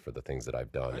price for the things that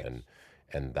I've done.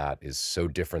 And that is so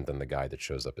different than the guy that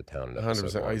shows up at town in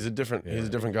episode 100%. 1. He's a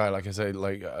different guy. Like I say,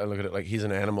 like I look at it like he's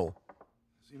an animal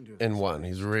in 1.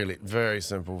 He's really very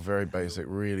simple, very basic,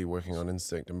 really working on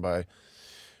instinct. And by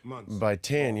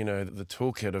 10, the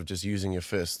toolkit of just using your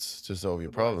fists to solve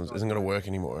your problems isn't going to work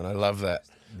anymore. And I love that.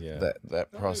 Yeah.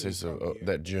 That process of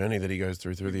that journey that he goes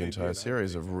through the entire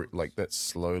series of like that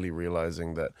slowly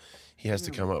realizing that he has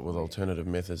to come up with alternative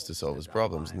methods to solve his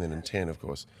problems. And then in 10, of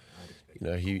course,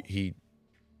 he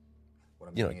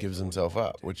gives himself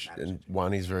up, which in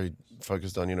 1, he's very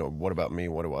focused on, what about me?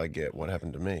 What do I get? What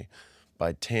happened to me?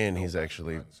 By 10, he's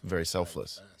actually very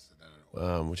selfless,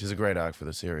 which is a great arc for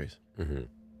the series. Mm-hmm.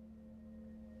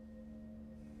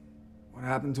 What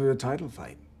happened to your title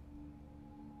fight?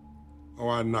 Oh,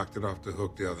 I knocked it off the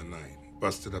hook the other night.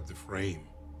 Busted up the frame.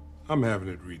 I'm having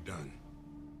it redone.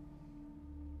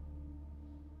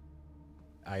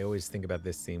 I always think about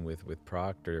this scene with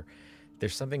Proctor.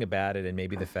 There's something about it, and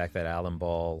maybe the fact that Alan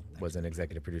Ball was an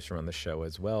executive producer on the show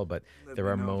as well, but there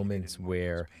are moments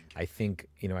where I think,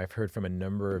 I've heard from a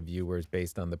number of viewers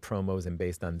based on the promos and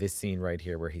based on this scene right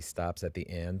here where he stops at the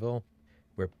anvil,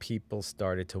 where people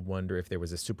started to wonder if there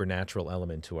was a supernatural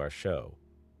element to our show.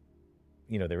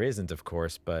 There isn't, of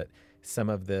course, but some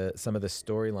of the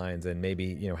storylines and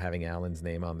maybe, having Alan's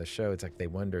name on the show, it's like they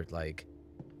wondered, like,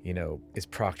 is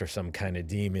Proctor some kind of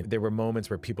demon? There were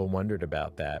moments where people wondered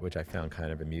about that, which I found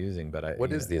kind of amusing. But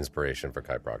What is the inspiration for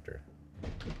Kai Proctor?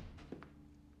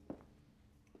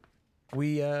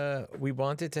 We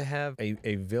wanted to have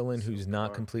a villain who's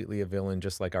not completely a villain,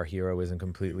 just like our hero isn't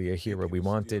completely a hero. We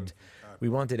wanted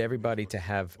everybody to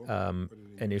have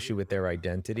an issue with their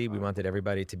identity. We wanted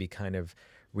everybody to be kind of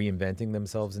reinventing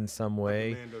themselves in some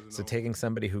way. So taking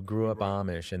somebody who grew up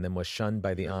Amish and then was shunned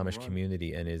by the Amish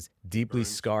community and is deeply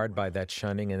scarred by that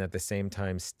shunning, and at the same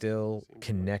time still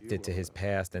connected to his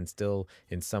past and still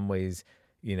in some ways,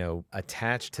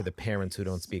 attached to the parents who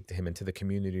don't speak to him and to the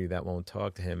community that won't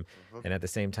talk to him, and at the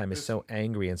same time is so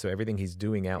angry, and so everything he's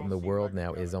doing out in the world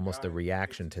now is almost a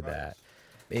reaction to that.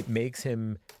 It makes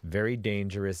him very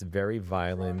dangerous, very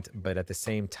violent, but at the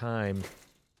same time,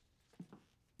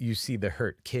 you see the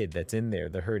hurt kid that's in there,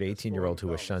 the hurt 18-year-old who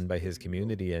was shunned by his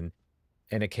community. And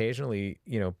occasionally,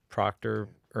 Proctor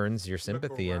earns your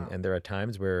sympathy. And there are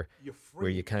times where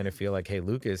you kind of feel like, hey,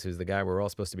 Lucas, who's the guy we're all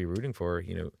supposed to be rooting for,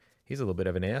 he's a little bit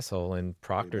of an asshole. And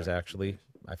Proctor's actually,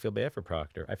 I feel bad for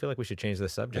Proctor. I feel like we should change the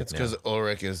subject It's because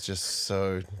Ulrich is just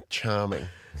so charming.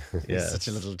 He's such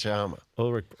a little charmer.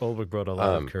 Ulrich brought a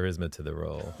lot of charisma to the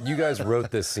role. You guys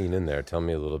wrote this scene in there. Tell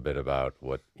me a little bit about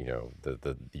what,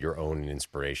 your own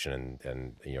inspiration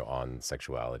and on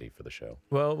sexuality for the show.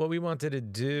 Well, what we wanted to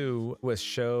do was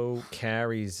show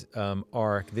Carrie's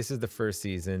arc. This is the first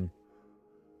season.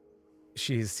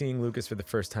 She's seeing Lucas for the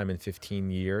first time in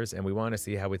 15 years, and we want to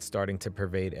see how it's starting to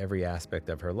pervade every aspect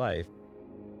of her life,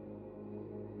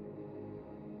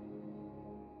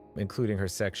 including her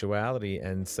sexuality.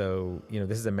 And so,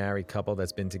 this is a married couple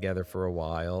that's been together for a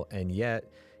while, and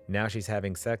yet now she's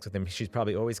having sex with him. She's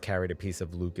probably always carried a piece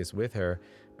of Lucas with her,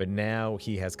 but now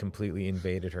he has completely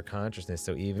invaded her consciousness.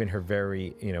 So even her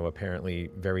very, apparently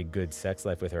very good sex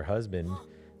life with her husband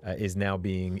is now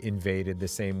being invaded the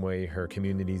same way her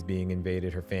community's being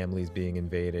invaded, her family's being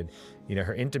invaded,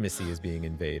 her intimacy is being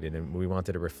invaded. And we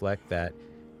wanted to reflect that,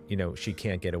 she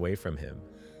can't get away from him.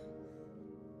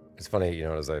 It's funny,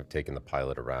 as I've taken the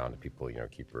pilot around, people,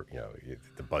 keep,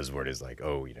 the buzzword is like,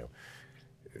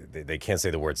 they can't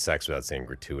say the word sex without saying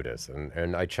gratuitous.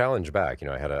 And I challenge back,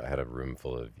 I had a room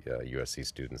full of USC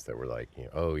students that were like,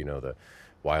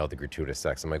 why all the gratuitous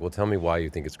sex? I'm like, well, tell me why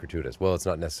you think it's gratuitous. Well, it's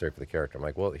not necessary for the character. I'm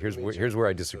like, well, here's where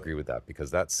I disagree with that,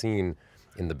 because that scene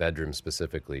in the bedroom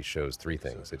specifically shows 3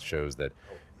 things. It shows that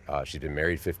she's been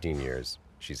married 15 years.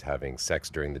 She's having sex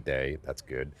during the day. That's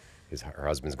good. her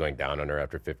husband's going down on her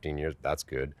after 15 years. That's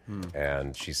good.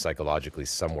 And she's psychologically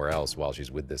somewhere else while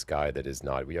she's with this guy that is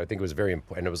not. I think it was very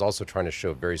important. And it was also trying to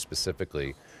show very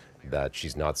specifically that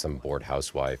she's not some bored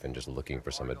housewife and just looking for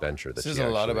some adventure. That This is a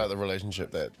lot about the relationship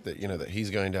that that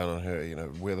he's going down on her.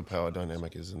 Where the power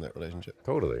dynamic is in that relationship.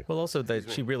 Totally. Well, also that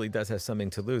she really does have something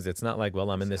to lose. It's not like,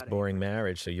 well, I'm in this boring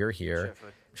marriage, so you're here.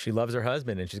 She loves her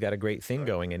husband, and she's got a great thing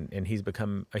going, and he's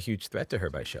become a huge threat to her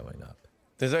by showing up.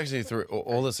 There's actually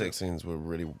all the sex scenes were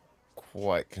really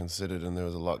quite considered, and there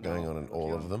was a lot going on in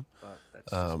all of them.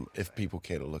 If people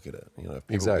care to look at it,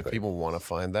 if people want to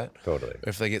find that, totally.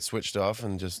 If they get switched off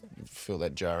and just feel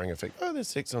that jarring effect, oh, there's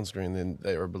sex on screen, then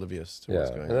they are oblivious to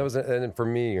what's going on. And that was, and for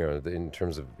me, in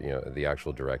terms of the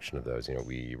actual direction of those,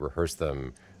 we rehearsed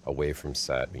them away from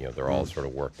set. They're all sort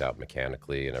of worked out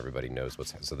mechanically, and everybody knows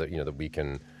what's so that that we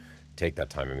can take that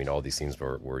time. I mean, all these scenes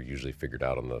were usually figured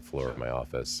out on the floor of my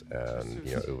office, and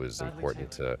it was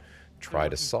important to try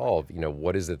to solve,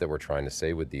 what is it that we're trying to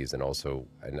say with these, and also,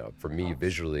 for me,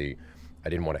 visually, I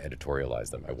didn't want to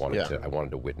editorialize them. I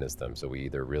wanted to witness them. So we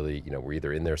either really, we're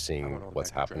either in there seeing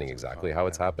what's happening exactly how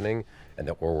it's happening,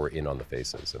 or we're in on the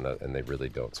faces, and they really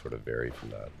don't sort of vary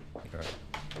from that. Right.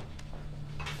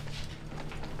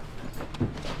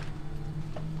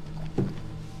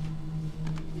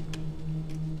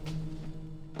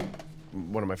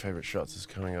 One of my favorite shots is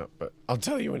coming up, but I'll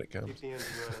tell you when it comes.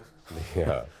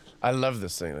 Yeah. I love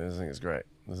this scene. I think it's great.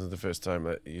 This is the first time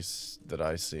that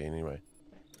I see anyway.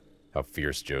 How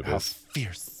fierce Job How is.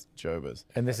 fierce Job is.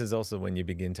 And this is also when you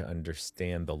begin to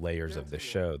understand the layers of the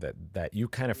show that you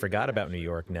kind of forgot about New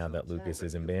York now that Lucas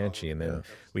is in Banshee. And then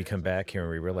we come back here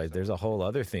and we realize there's a whole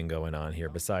other thing going on here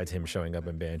besides him showing up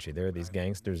in Banshee. There are these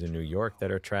gangsters in New York that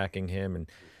are tracking him, and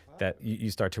that you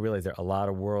start to realize that a lot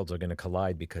of worlds are going to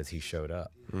collide because he showed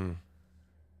up.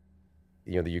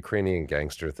 The Ukrainian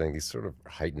gangster thing, these sort of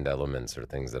heightened elements are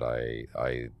things that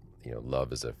I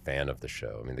love as a fan of the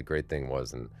show. I mean, the great thing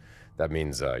was, and that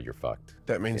means you're fucked.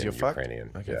 That means you're Ukrainian.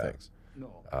 fucked? Okay, thanks.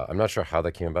 I'm not sure how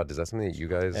that came about. Is that something that you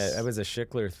guys... It was a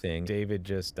Schickler thing. David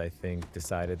just, I think,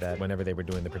 decided that whenever they were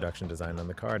doing the production design on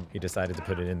the card, he decided to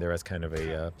put it in there as kind of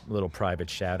a little private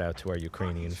shout out to our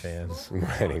Ukrainian fans.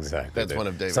 Right, exactly. That's one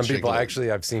of David's Some people, Schickler.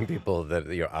 actually, I've seen people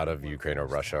that, out of Ukraine or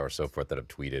Russia or so forth that have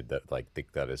tweeted that,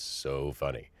 think that is so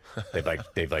funny. They've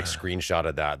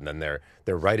screenshotted that, and then they're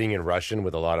writing in Russian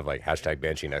with a lot of hashtag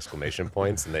Banshee and exclamation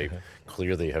points, and they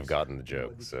clearly have gotten the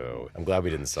joke. So I'm glad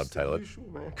we didn't subtitle it.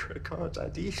 Credit cards,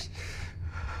 IDs.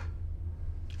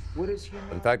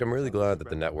 In fact, I'm really glad that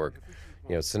the network,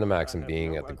 Cinemax, and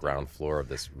being at the ground floor of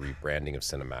this rebranding of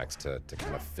Cinemax to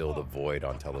kind of fill the void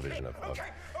on television of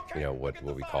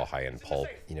what we call high-end pulp,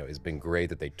 has been great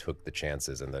that they took the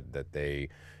chances and that they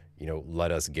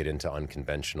let us get into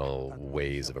unconventional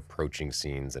ways of approaching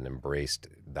scenes and embraced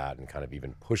that and kind of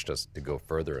even pushed us to go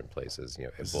further in places.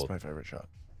 This is my favorite shot.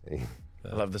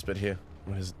 I love this bit here.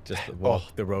 What is Just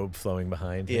the robe flowing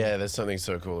behind him. Yeah, there's something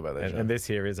so cool about that shot. And this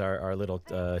here is our little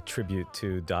tribute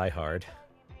to Die Hard.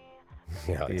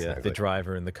 Yeah, The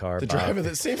driver in the car. The Bob. driver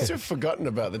that seems to have forgotten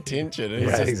about the tension, and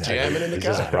he's just jamming in the He's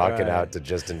car. just rocking out to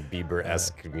Justin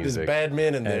Bieber-esque There's music. bad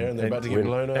men in there, and they're about to get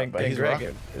blown up, but he's Greg,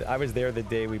 rocking. I was there the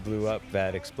day we blew up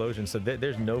that explosion, so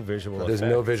there's no visual There's effects.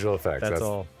 no visual effects. That's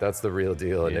all. That's the real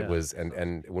deal. And Yeah. it was,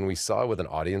 and when we saw it with an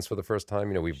audience for the first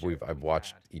time, I've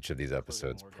watched each of these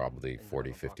episodes probably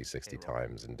 40, 50, 60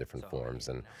 times in different forms.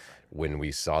 And when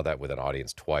we saw that with an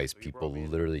audience twice, people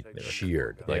literally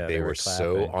cheered. Yeah, They they were were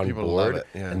so clapping. on People love board. it,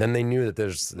 yeah. And then they knew that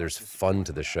there's fun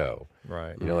to the show.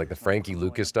 Right. The Frankie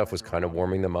Lucas stuff was kind of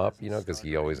warming them up, because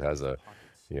he always has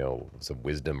some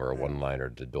wisdom or a one-liner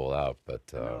to dole out. But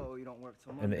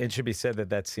And it should be said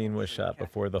that scene was shot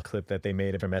before the clip that they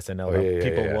made from SNL. Oh, yeah,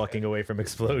 people walking away from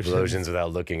explosions.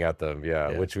 without looking at them,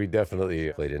 which we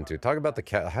definitely played into. Talk about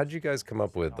how did you guys come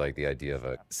up with the idea of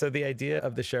it? So the idea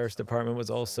of the sheriff's department was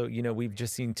also, we've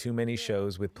just seen too many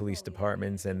shows with police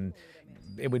departments, and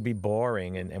it would be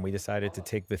boring, and we decided to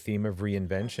take the theme of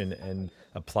reinvention and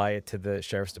apply it to the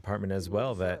sheriff's department as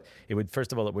well. That it would,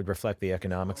 first of all, it would reflect the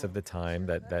economics of the time,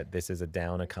 that this is a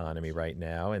down economy right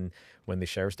now, and when the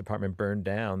sheriff's department burned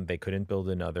down, they couldn't build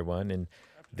another one, and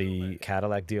the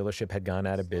Cadillac dealership had gone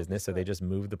out of business, so they just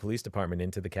moved the police department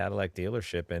into the Cadillac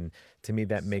dealership. And to me,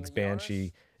 that makes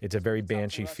Banshee, it's a very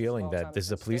Banshee feeling that this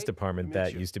is a police department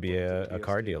that used to be a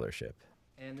car dealership.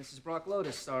 And this is Brock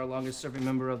Lotus, our longest serving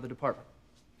member of the department.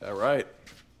 All right.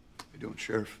 How you doing,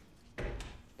 Sheriff?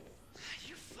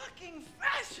 You fucking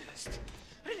fascist!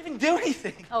 I didn't even do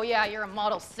anything! Oh, yeah, you're a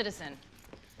model citizen.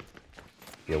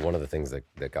 One of the things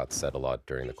that got said a lot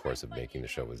during the course of making the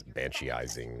show was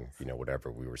Bansheeizing,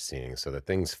 whatever we were seeing, so that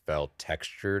things felt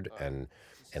textured and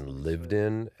and lived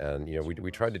in. And,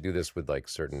 we tried to do this with like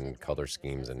certain color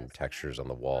schemes and textures on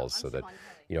the walls so that,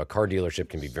 a car dealership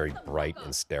can be very bright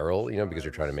and sterile, because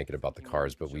you're trying to make it about the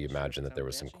cars. But we imagined that there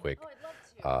was some quick,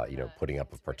 putting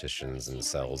up of partitions and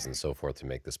cells and so forth to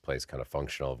make this place kind of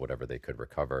functional of whatever they could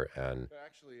recover. And,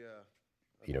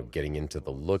 getting into the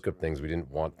look of things, we didn't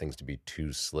want things to be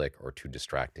too slick or too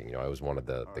distracting. I always wanted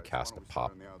the cast to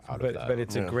pop out of that. But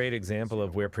it's a great example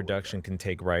of where production can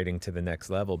take writing to the next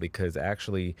level, because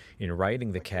actually in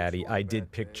writing The Caddy, I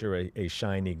did picture a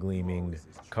shiny, gleaming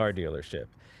car dealership.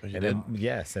 And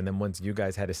then once you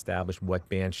guys had established what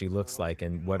Banshee looks like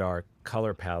and what our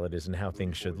color palette is and how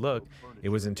things should look, it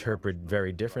was interpreted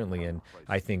very differently, and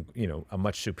I think, a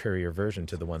much superior version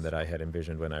to the one that I had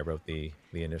envisioned when I wrote the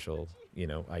initial,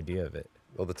 idea of it.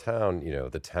 Well, the town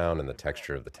and the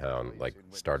texture of the town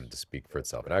started to speak for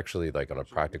itself. And actually, on a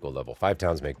practical level, 5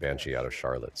 towns make Banshee out of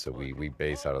Charlotte. So we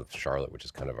base out of Charlotte, which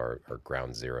is kind of our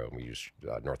ground zero. And we use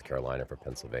North Carolina for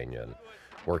Pennsylvania. And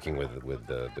working with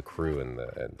the crew and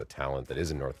the talent that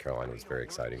is in North Carolina was very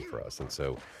exciting for us. And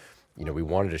so, we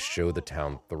wanted to show the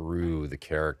town through the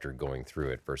character going through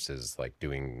it versus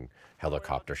doing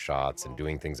helicopter shots and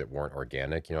doing things that weren't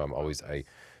organic.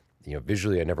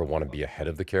 Visually, I never want to be ahead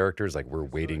of the characters. We're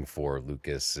waiting for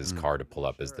Lucas's car to pull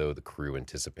up as though the crew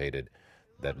anticipated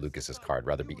that Lucas's car. I'd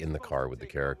rather be in the car with the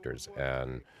characters.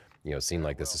 And, scene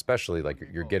like this, especially,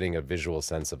 you're getting a visual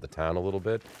sense of the town a little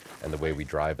bit and the way we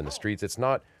drive in the streets. It's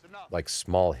not like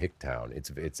small hick town.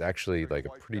 It's actually a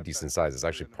pretty decent size. It's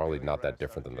actually probably not that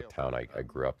different than the town I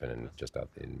grew up in just out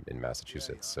in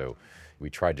Massachusetts. So we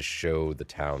tried to show the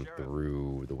town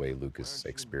through the way Lucas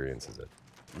experiences it.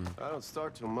 I don't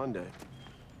start till Monday.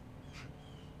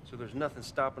 So there's nothing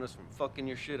stopping us from fucking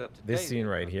your shit up today. This scene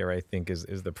right here, I think, is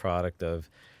the product of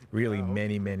really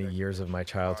many, many years of my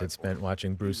childhood spent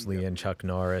watching Bruce Lee and Chuck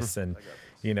Norris and,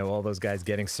 all those guys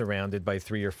getting surrounded by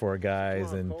 3 or 4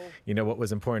 guys. And, what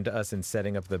was important to us in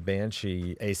setting up the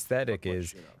Banshee aesthetic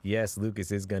is, yes,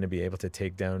 Lucas is going to be able to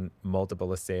take down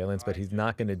multiple assailants, but he's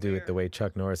not going to do it the way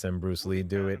Chuck Norris and Bruce Lee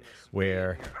do it,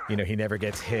 where, he never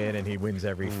gets hit and he wins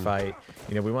every fight.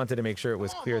 We wanted to make sure it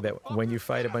was clear that when you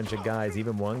fight a bunch of guys,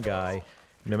 even one guy,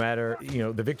 no matter,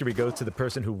 the victory goes to the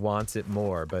person who wants it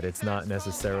more, but it's not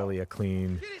necessarily a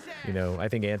clean, I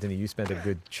think, Antony, you spent a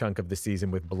good chunk of the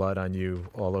season with blood on you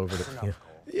all over the,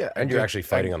 Yeah, and you're actually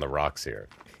fighting on the rocks here.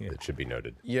 It should be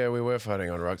noted. Yeah, we were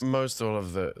fighting on rocks. Most all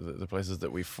of the places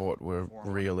that we fought were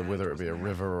real, whether it be a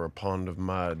river or a pond of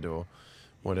mud or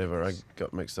whatever. I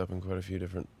got mixed up in quite a few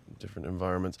different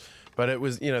environments. But it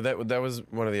was, that was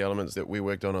one of the elements that we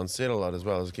worked on set a lot as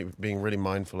well, is keep being really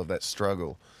mindful of that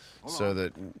struggle. So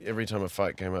that every time a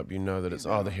fight came up, that it's,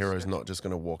 the hero's not just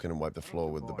going to walk in and wipe the floor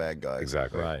with the bad guys.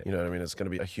 Exactly. Right. You know what I mean? It's going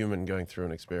to be a human going through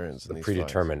an experience. The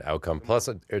predetermined outcome. Plus,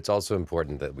 it's also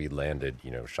important that we landed,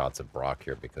 shots of Brock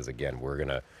here because, again,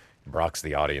 Brock's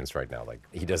the audience right now.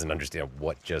 He doesn't understand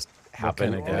what just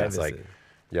happened. What kind of guy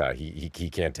yeah, he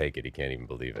can't take it. He can't even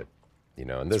believe it.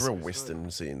 And it's a real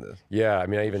Western scene, this. Yeah, I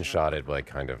mean, I even shot it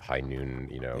kind of high noon,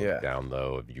 down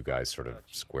low of you guys sort of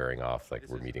squaring off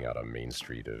we're meeting out on Main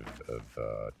Street of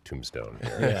Tombstone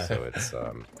here. Yeah. So it's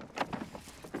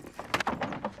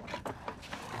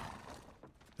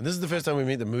And this is the first time we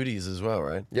meet the Moody's as well,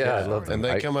 right? Yeah, I love them. And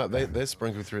they come up, they're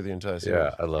sprinkled through the entire series.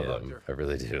 Yeah, I love them. I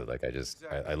really do.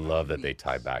 I love that they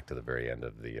tie back to the very end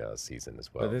of the season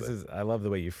as well. But I love the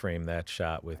way you frame that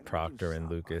shot with Proctor and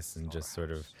Lucas and just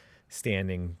sort of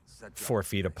standing 4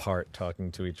 feet apart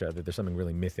talking to each other. There's something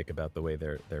really mythic about the way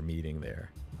they're meeting there.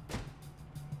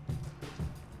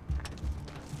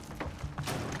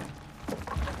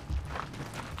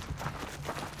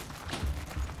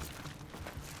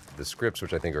 The scripts,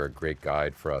 which I think are a great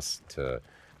guide for us to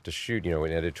shoot,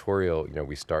 in editorial,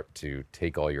 we start to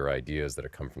take all your ideas that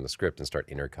have come from the script and start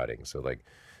intercutting. So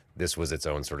this was its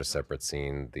own sort of separate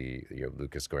scene. The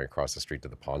Lucas going across the street to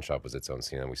the pawn shop was its own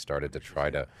scene, and we started to try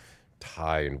to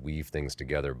tie and weave things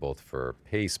together, both for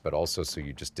pace, but also so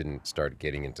you just didn't start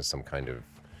getting into some kind of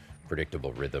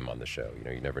predictable rhythm on the show.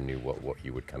 You never knew what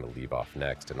you would kind of leave off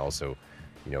next, and also,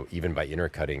 even by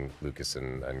intercutting Lucas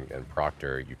and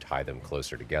Proctor, you tie them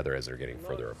closer together as they're getting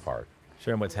further apart.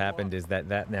 Sure, and what's happened is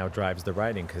that now drives the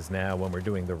writing, because now when we're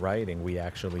doing the writing, we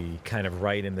actually kind of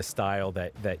write in the style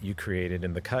that you created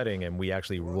in the cutting, and we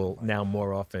actually will now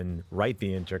more often write the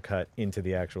intercut into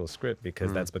the actual script,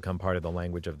 because that's become part of the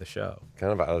language of the show.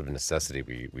 Kind of out of necessity,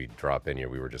 we drop in here.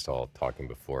 We were just all talking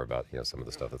before about some of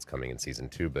the stuff that's coming in season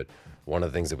 2, but one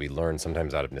of the things that we learned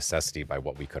sometimes out of necessity by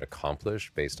what we could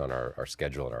accomplish based on our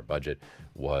schedule and our budget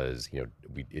was,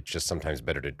 it's just sometimes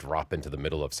better to drop into the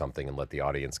middle of something and let the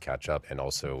audience catch up and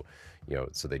also,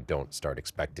 so they don't start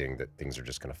expecting that things are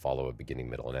just going to follow a beginning,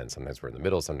 middle, and end. Sometimes we're in the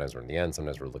middle, sometimes we're in the end,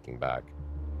 sometimes we're looking back.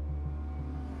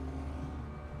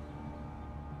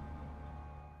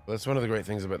 That's one of the great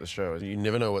things about the show. You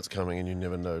never know what's coming, and you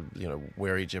never know,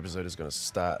 where each episode is going to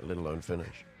start, let alone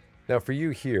finish. Now, for you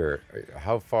here,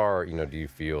 how far, do you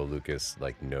feel Lucas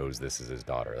knows this is his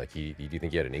daughter? Do you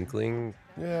think he had an inkling?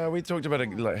 Yeah, we talked about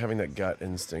it, having that gut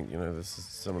instinct. This is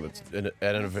someone that's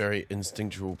at a very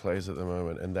instinctual place at the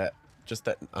moment, and that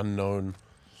unknown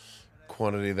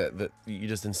quantity that you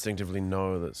just instinctively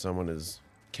know that someone is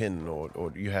kin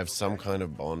or you have some kind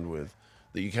of bond with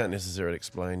that you can't necessarily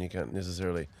explain. You can't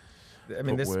necessarily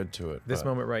put word to it. This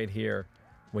moment right here,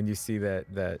 when you see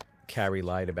that Carrie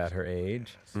lied about her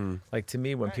age. To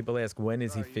me, when people ask, when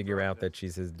does he figure out that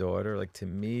she's his daughter? To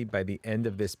me, by the end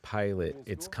of this pilot,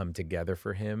 it's come together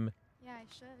for him. Yeah, I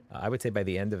should. I would say by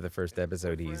the end of the first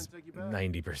episode, he's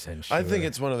 90% sure. I think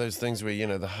it's one of those things where,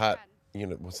 the heart,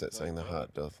 what's that saying? The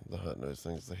heart knows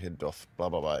things, the head doth, blah,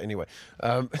 blah, blah. Anyway.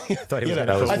 I think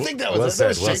that was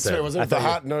Shakespeare, wasn't it? The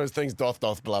heart knows things, doth,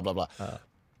 blah, blah, blah.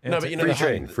 No,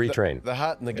 but free train. The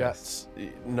heart and the guts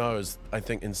knows, I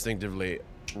think, instinctively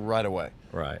right away,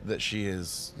 that she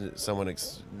is someone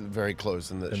very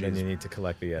close, and that then you need to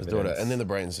collect the evidence, daughter, and then the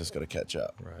brain's just got to catch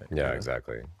up. Right. Yeah,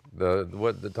 exactly.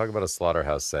 Talk about a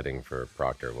slaughterhouse setting for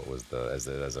Proctor. What was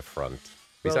as a front?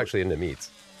 He's actually into meats.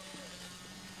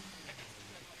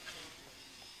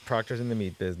 Proctor's in the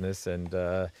meat business, and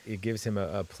it gives him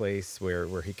a place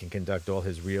where he can conduct all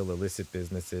his real illicit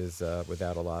businesses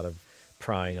without a lot of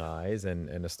prying eyes, and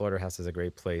a slaughterhouse is a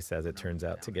great place, as it turns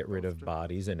out, to get rid of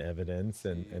bodies and evidence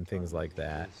and things like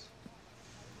that.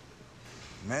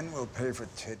 Men will pay for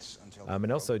tits until...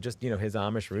 And also just, his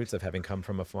Amish roots of having come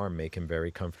from a farm make him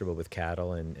very comfortable with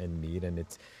cattle and meat, and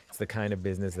it's the kind of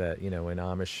business that, an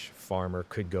Amish farmer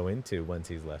could go into once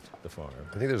he's left the farm.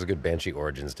 I think there's a good Banshee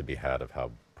origins to be had of how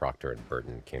Proctor and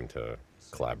Burton came to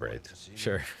collaborate.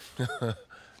 Sure.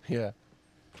 Yeah.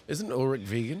 Isn't Ulrich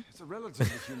vegan? It's a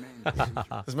relatively humane.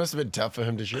 This must have been tough for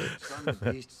him to shoot.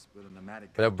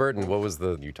 Now, Burton, what was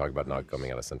you talk about not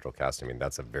coming out of central casting? I mean,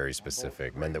 that's a very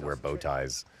specific, men that wear bow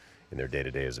ties in their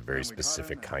day-to-day is a very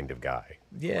specific kind of guy.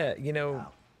 Yeah,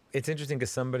 it's interesting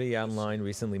because somebody online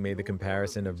recently made the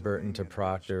comparison of Burton to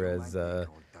Proctor as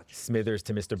Smithers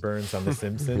to Mr. Burns on The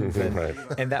Simpsons,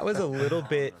 and that was a little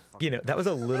bit,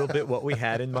 what we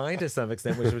had in mind to some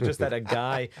extent, which was just that a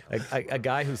guy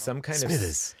who's some kind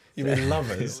Smithers. You mean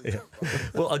lovers? Yeah.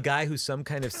 Well, a guy who's some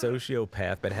kind of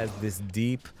sociopath but has this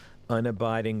deep,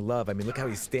 unabiding love. I mean, look how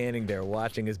he's standing there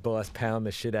watching his boss pound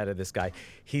the shit out of this guy.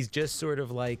 He's just sort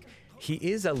of he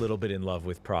is a little bit in love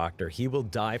with Proctor. He will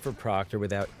die for Proctor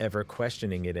without ever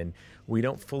questioning it. And we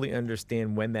don't fully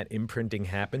understand when that imprinting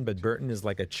happened, but Burton is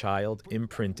like a child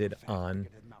imprinted on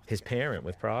his parent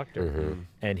with Proctor. Mm-hmm.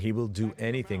 And he will do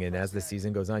anything. And as the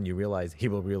season goes on, you realize he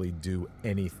will really do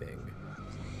anything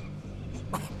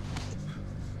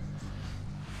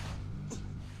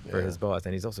for his boss.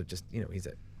 And he's also just, he's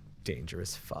a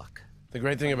dangerous fuck. The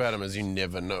great thing about him is you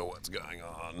never know what's going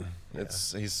on. Yeah.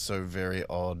 He's so very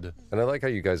odd. And I like how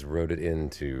you guys wrote it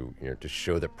into, to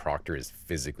show that Proctor is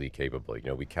physically capable.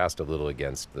 We cast a little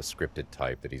against the scripted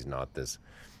type that he's not this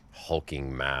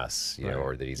hulking mass,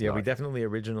 or that he's not. Yeah, we definitely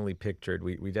originally pictured,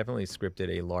 we definitely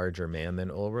scripted a larger man than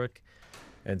Ulrich.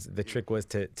 And the trick was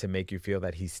to make you feel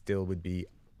that he still would be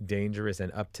dangerous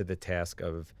and up to the task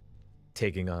of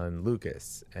taking on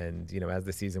Lucas. And as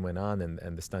the season went on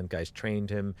and the stunt guys trained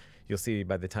him, you'll see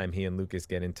by the time he and Lucas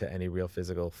get into any real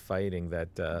physical fighting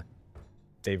that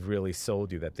they've really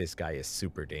sold you that this guy is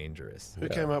super dangerous. Who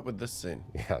came up with this scene?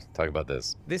 Yeah, talk about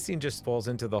this. This scene just falls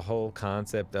into the whole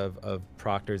concept of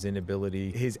Proctor's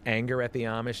inability, his anger at the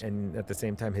Amish, and at the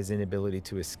same time his inability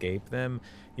to escape them.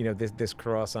 This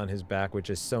cross on his back, which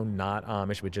is so not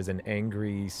Amish, which is an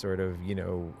angry sort of,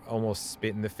 almost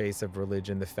spit in the face of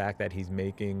religion. The fact that he's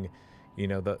making,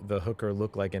 the hooker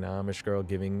look like an Amish girl,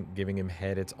 giving him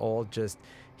head. It's all just,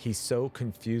 he's so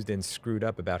confused and screwed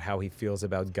up about how he feels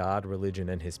about God, religion,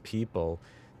 and his people,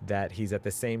 that he's at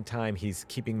the same time, he's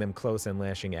keeping them close and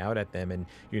lashing out at them, and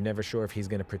you're never sure if he's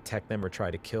going to protect them or try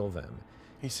to kill them.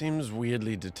 He seems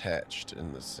weirdly detached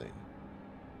in this scene.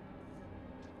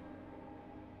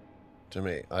 To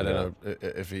me, I don't know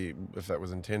if that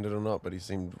was intended or not, but he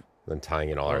seemed. Then tying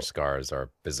in all our scars, our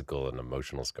physical and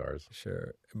emotional scars.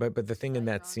 Sure, but the thing in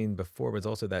that scene before was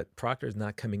also that Proctor's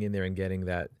not coming in there and getting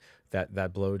that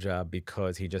blowjob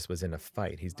because he just was in a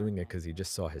fight. He's doing it because he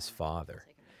just saw his father,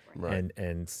 right?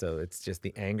 And so it's just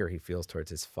the anger he feels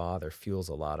towards his father fuels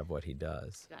a lot of what he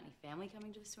does. You got any family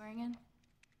coming to the swearing in?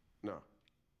 No.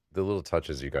 The little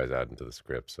touches you guys add into the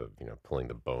scripts of, pulling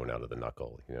the bone out of the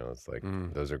knuckle, it's like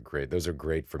those are great. Those are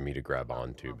great for me to grab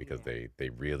onto because they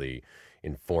really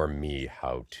inform me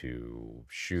how to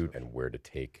shoot and where to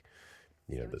take,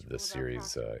 the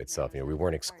series itself. We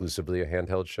weren't exclusively a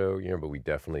handheld show, but we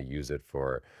definitely use it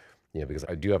for, because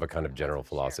I do have a kind of general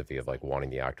philosophy of like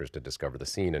wanting the actors to discover the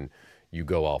scene, and you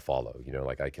go, I'll follow.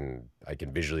 Like I can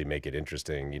visually make it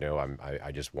interesting.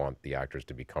 I just want the actors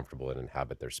to be comfortable and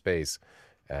inhabit their space.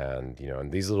 And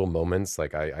and these little moments,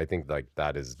 like I think like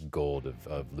that is gold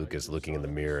of Lucas looking in the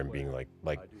mirror and being like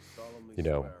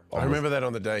I remember that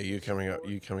on the day you coming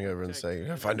over and saying,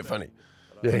 "I find it funny.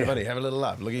 Find it funny. Have a little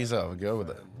laugh. Look at yourself. Go with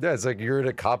it." Yeah, it's like you're in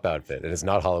a cop outfit and it's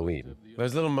not Halloween.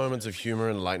 Those little moments of humor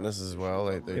and lightness as well.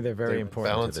 They're very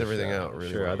important. Balance to the everything show. out really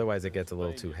Sure, well. otherwise it gets a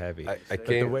little too heavy. But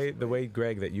the way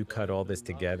Greg, that you cut all this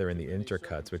together in the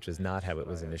intercuts, which is not how it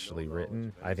was initially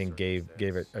written, I think gave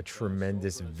it a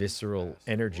tremendous visceral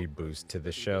energy boost to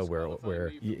the show,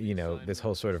 where this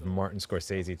whole sort of Martin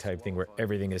Scorsese type thing where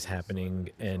everything is happening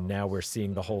and now we're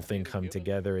seeing the whole thing come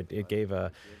together. It gave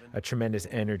a tremendous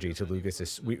energy to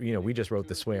Lucas's. We just wrote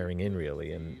the swearing in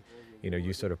really, and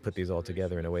you sort of put these all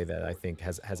together in a way that I think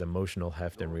has emotional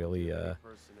heft and really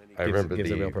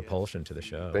gives a real propulsion to the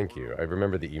show. Thank you. I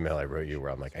remember the email I wrote you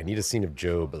where I'm like, I need a scene of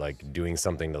Job like doing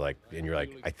something to like, and you're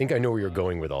like, I think I know where you're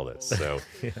going with all this. So,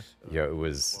 it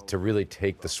was to really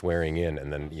take the swearing in,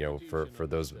 and then for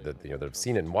those that that have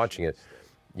seen it and watching it,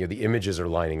 the images are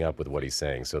lining up with what he's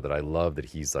saying. So that I love that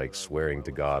he's like swearing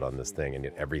to God on this thing, and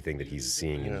yet everything that he's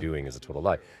seeing and doing is a total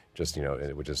lie. Just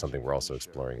which is something we're also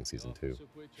exploring in season 2.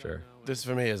 Sure. This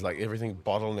for me is like everything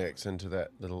bottlenecks into that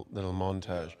little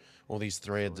montage. All these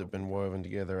threads have been woven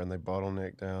together and they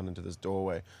bottleneck down into this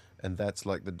doorway, and that's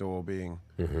like the door being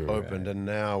opened. And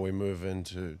now we move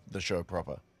into the show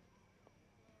proper.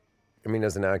 I mean,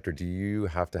 as an actor, do you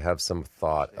have to have some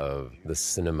thought of the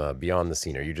cinema beyond the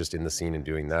scene? Are you just in the scene and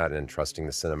doing that and trusting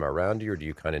the cinema around you, or do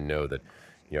you kind of know that,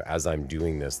 as I'm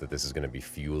doing this, that this is going to be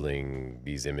fueling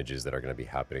these images that are going to be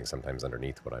happening sometimes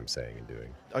underneath what I'm saying and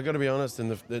doing? I got to be honest.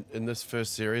 In this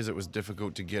first series, it was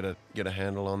difficult to get a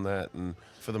handle on that, and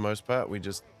for the most part, we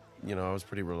just, I was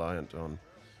pretty reliant on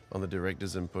the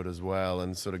director's input as well,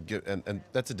 and sort of and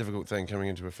that's a difficult thing coming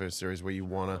into a first series where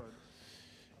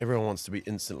everyone wants to be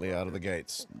instantly out of the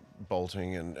gates,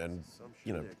 bolting and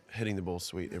hitting the ball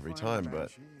sweet every time, but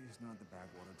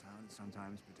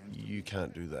you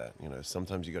can't do that.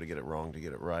 Sometimes you got to get it wrong to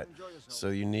get it right. So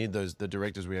you need the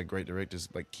directors. We had great directors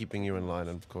like keeping you in line,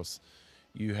 and of course,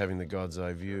 you having the God's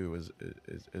eye view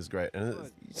is great. And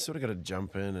you sort of got to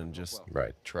jump in and just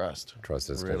trust. Trust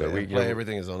is really. good. Play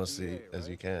everything as honestly as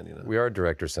you can. We are a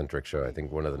director-centric show. I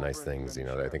think one of the nice things,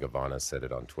 I think Ivana said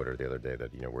it on Twitter the other day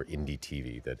that we're indie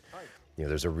TV. That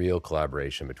there's a real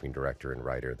collaboration between director and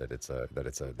writer. That it's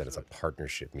a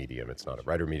partnership medium. It's not a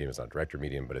writer medium. It's not a director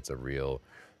medium. But it's a real,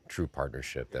 true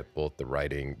partnership. That both the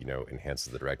writing,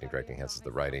 enhances the directing enhances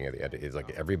the writing. It's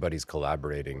like everybody's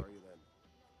collaborating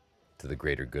to the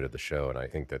greater good of the show. And I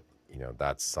think that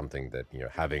that's something that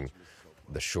having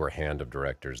the sure hand of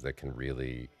directors that can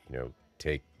really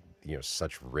take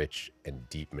such rich and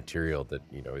deep material that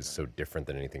is so different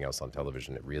than anything else on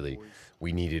television.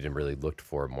 We needed and really looked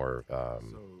for more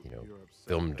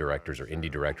film directors or indie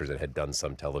directors that had done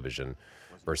some television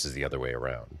versus the other way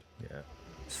around. Yeah,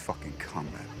 it's fucking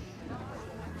combat.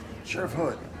 Sheriff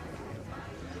Hood,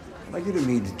 I'd like you to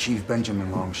meet Chief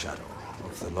Benjamin Longshadow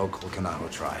of the local Kanaho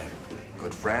tribe.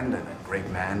 Good friend and a great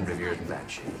man revered in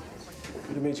Banshee.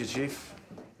 Good to meet you, Chief.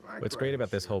 What's great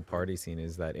about this whole party scene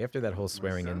is that after that whole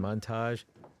swearing in montage,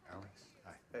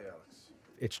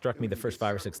 it struck me the first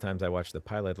 5 or 6 times I watched the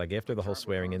pilot, like after the whole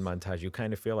swearing in montage, you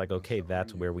kind of feel like, okay,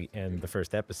 that's where we end the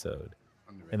first episode.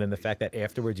 And then the fact that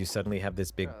afterwards you suddenly have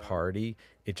this big party,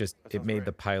 it made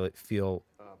the pilot feel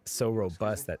so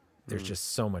robust that there's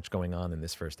just so much going on in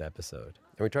this first episode.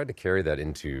 And we tried to carry that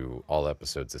into all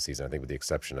episodes this season, I think with the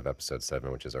exception of episode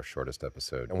 7, which is our shortest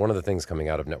episode. And one of the things coming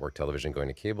out of network television going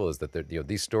to cable is that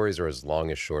these stories are as long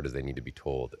as short as they need to be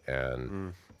told.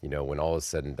 And when all is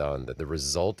said and done, that the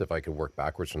result, if I could work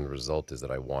backwards from the result, is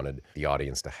that I wanted the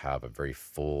audience to have a very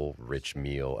full, rich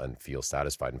meal and feel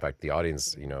satisfied. In fact, the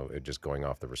audience, just going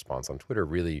off the response on Twitter,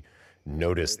 really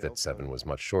noticed that 7 was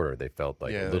much shorter. They felt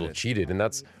like a little cheated, and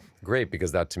that's great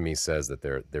because that to me says that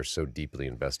they're so deeply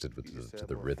invested to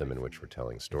the rhythm in which we're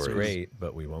telling stories. It's great,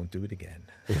 but we won't do it again.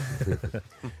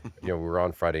 We're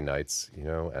on Friday nights,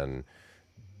 and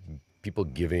people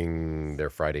giving their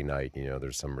Friday night,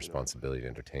 there's some responsibility to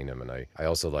entertain them. And I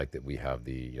also like that we have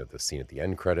the scene at the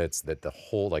end credits, that the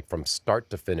whole, like from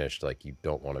start to finish, like you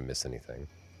don't want to miss anything.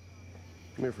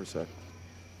 Come here for a sec.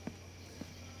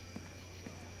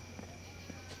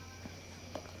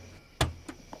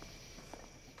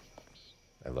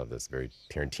 this, very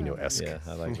Tarantino-esque. Yeah,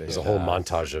 I like this. There's a whole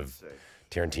montage of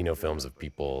Tarantino films of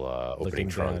people opening Looking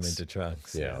trunks. down into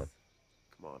trunks. Yeah.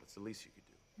 Come on, it's the least you could do.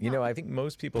 You know, I think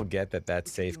most people get that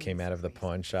safe came out of the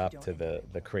pawn shop to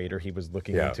the crater he was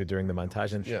looking into during the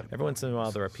montage. And every once in a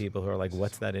while, there are people who are like,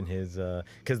 what's that in his...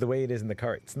 Because the way it is in the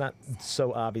car, it's not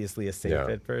so obviously a safe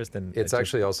at first. And it's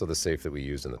actually also the safe that we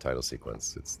used in the title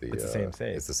sequence. It's the same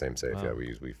safe. It's the same safe. Wow. Yeah,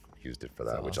 we've used it for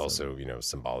that, which also, you know,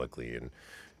 symbolically and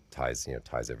ties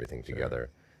everything together.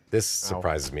 This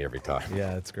surprises me every time.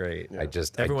 Yeah, it's great. I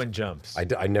just Everyone jumps.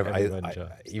 Everyone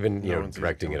jumps. Even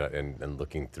directing it and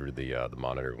looking through the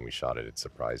monitor when we shot it, it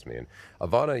surprised me. And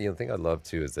Ivana, the thing I love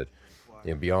too is that,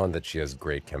 beyond that she has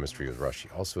great chemistry with Rush, she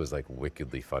also is like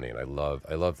wickedly funny. And I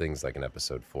love things like in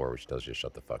episode 4 where she does just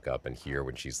shut the fuck up, and here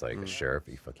when she's like, Sheriff,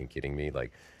 are you fucking kidding me?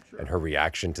 Like, and her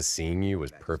reaction to seeing you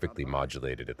was perfectly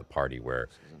modulated at the party where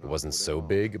it wasn't so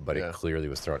big, but it clearly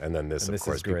was thrown. And then this of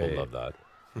course, people love that.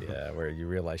 Yeah, where you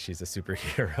realize she's a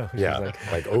superhero.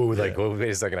 She's wait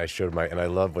a second, I showed and I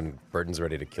love when Burton's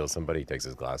ready to kill somebody, he takes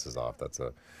his glasses off. That's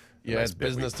a nice it's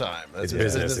business time. It's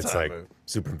business. It's like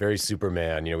very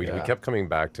Superman. We kept coming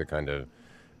back to kind of,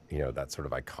 that sort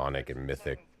of iconic and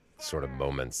mythic sort of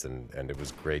moments, and it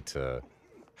was great to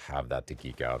have that to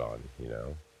geek out on,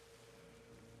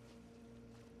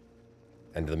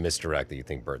 And the misdirect that you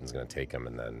think Burton's going to take him,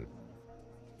 and then.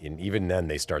 And even then,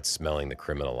 they start smelling the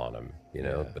criminal on him,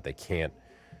 but they can't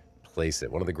place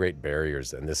it. One of the great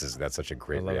barriers, and that's such a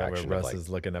great reaction. Where Russ is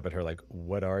looking up at her like,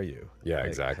 "What are you?" Yeah,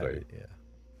 exactly.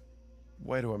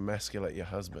 Way to emasculate your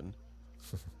husband.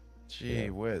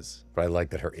 Gee whiz. But I like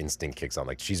that her instinct kicks on.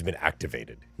 Like, she's been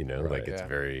activated, like it's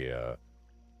very...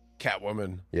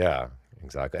 Catwoman. Yeah,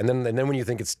 exactly. And then when you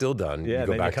think it's still done, you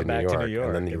go back to New York,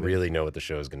 and then you really know what the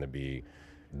show is going to be.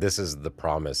 This is the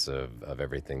promise of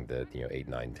everything that 8,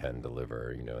 9, 10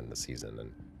 deliver in the season,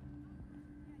 and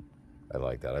I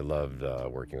like that. I loved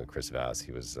working with Chris Vass.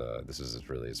 He was this was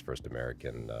really his first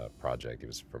American project. He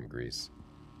was from Greece.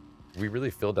 We really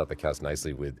filled out the cast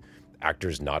nicely with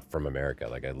actors not from America.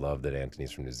 Like, I love that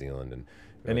Antony's from New Zealand, and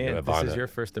this is your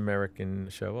first American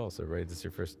show, also, right? This is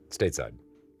your first stateside.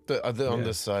 On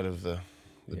this side of the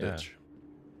ditch.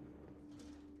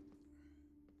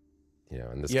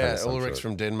 And this Ulrich's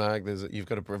from Denmark. You've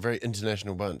got a very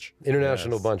international bunch.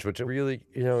 Bunch, which really,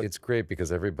 it's great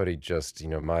because everybody just,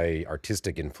 my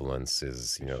artistic influence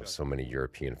is, so many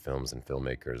European films and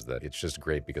filmmakers that it's just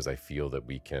great because I feel that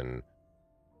we can,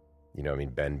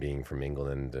 Ben being from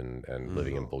England and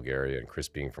living in Bulgaria, and Chris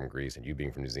being from Greece, and you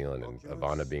being from New Zealand, and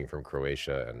Ivana being from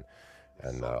Croatia,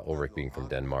 and Ulrich being from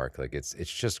Denmark. Like, it's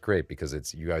just great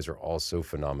because you guys are all so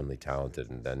phenomenally talented,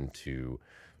 and then to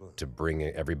bring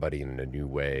everybody in a new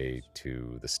way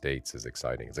to the States is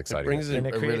exciting. It's exciting.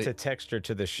 It creates a texture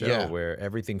to the show where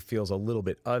everything feels a little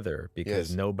bit other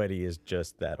because nobody is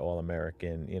just that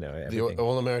all-American, The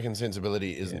all-American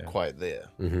sensibility isn't quite there.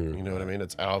 Mm-hmm. You know what I mean?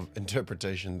 It's our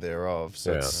interpretation thereof,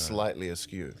 so it's slightly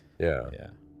askew. Yeah.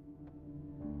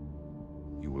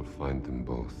 You will find them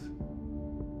both.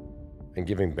 And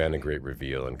giving Ben a great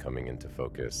reveal and coming into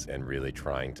focus and really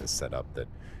trying to set up that.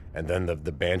 And then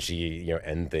the Banshee,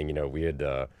 end thing, we had,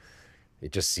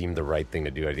 it just seemed the right thing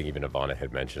to do. I think even Ivana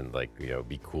had mentioned, like,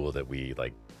 be cool that we,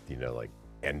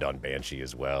 end on Banshee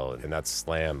as well. And that's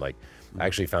Slam. I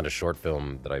actually found a short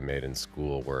film that I made in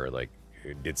school where,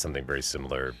 it did something very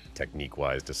similar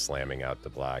technique-wise to slamming out to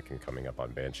black and coming up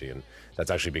on Banshee. And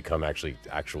that's actually become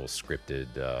actual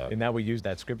scripted. And now we use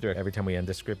that scripter. Every time we end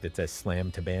the script, it says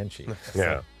Slam to Banshee.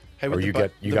 Yeah. Hey, or you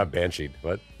got Bansheed.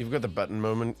 What? You've got the button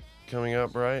moment coming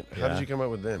up, right? How did you come up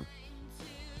with them?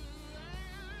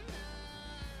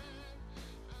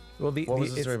 Well,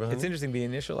 it's interesting. The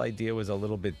initial idea was a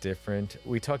little bit different.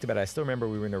 We talked about it. I still remember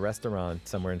we were in a restaurant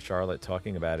somewhere in Charlotte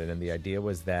talking about it, and the idea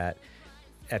was that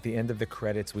at the end of the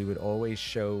credits, we would always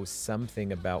show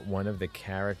something about one of the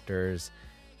characters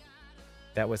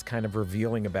that was kind of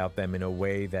revealing about them in a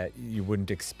way that you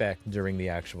wouldn't expect during the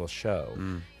actual show.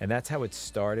 And that's how it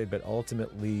started, but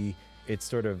ultimately it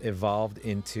sort of evolved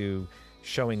into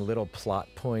showing little plot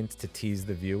points to tease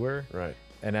the viewer. Right.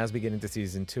 And as we get into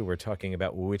season 2, we're talking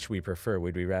about which we prefer.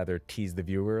 Would we rather tease the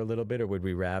viewer a little bit, or would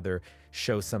we rather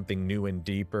show something new and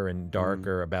deeper and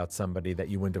darker about somebody that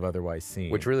you wouldn't have otherwise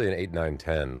seen? Which really in 8, 9,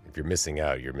 10, if you're missing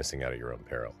out at your own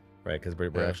peril. Right, because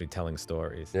we're actually telling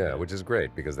stories. Yeah, which is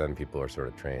great because then people are sort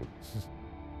of trained.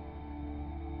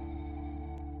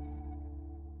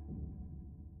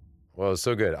 Well, it was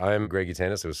so good. I'm Greg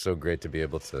Yaitanes. It was so great to be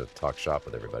able to talk shop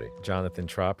with everybody. Jonathan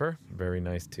Tropper, very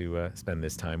nice to spend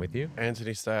this time with you.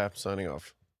 Antony Starr, signing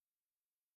off.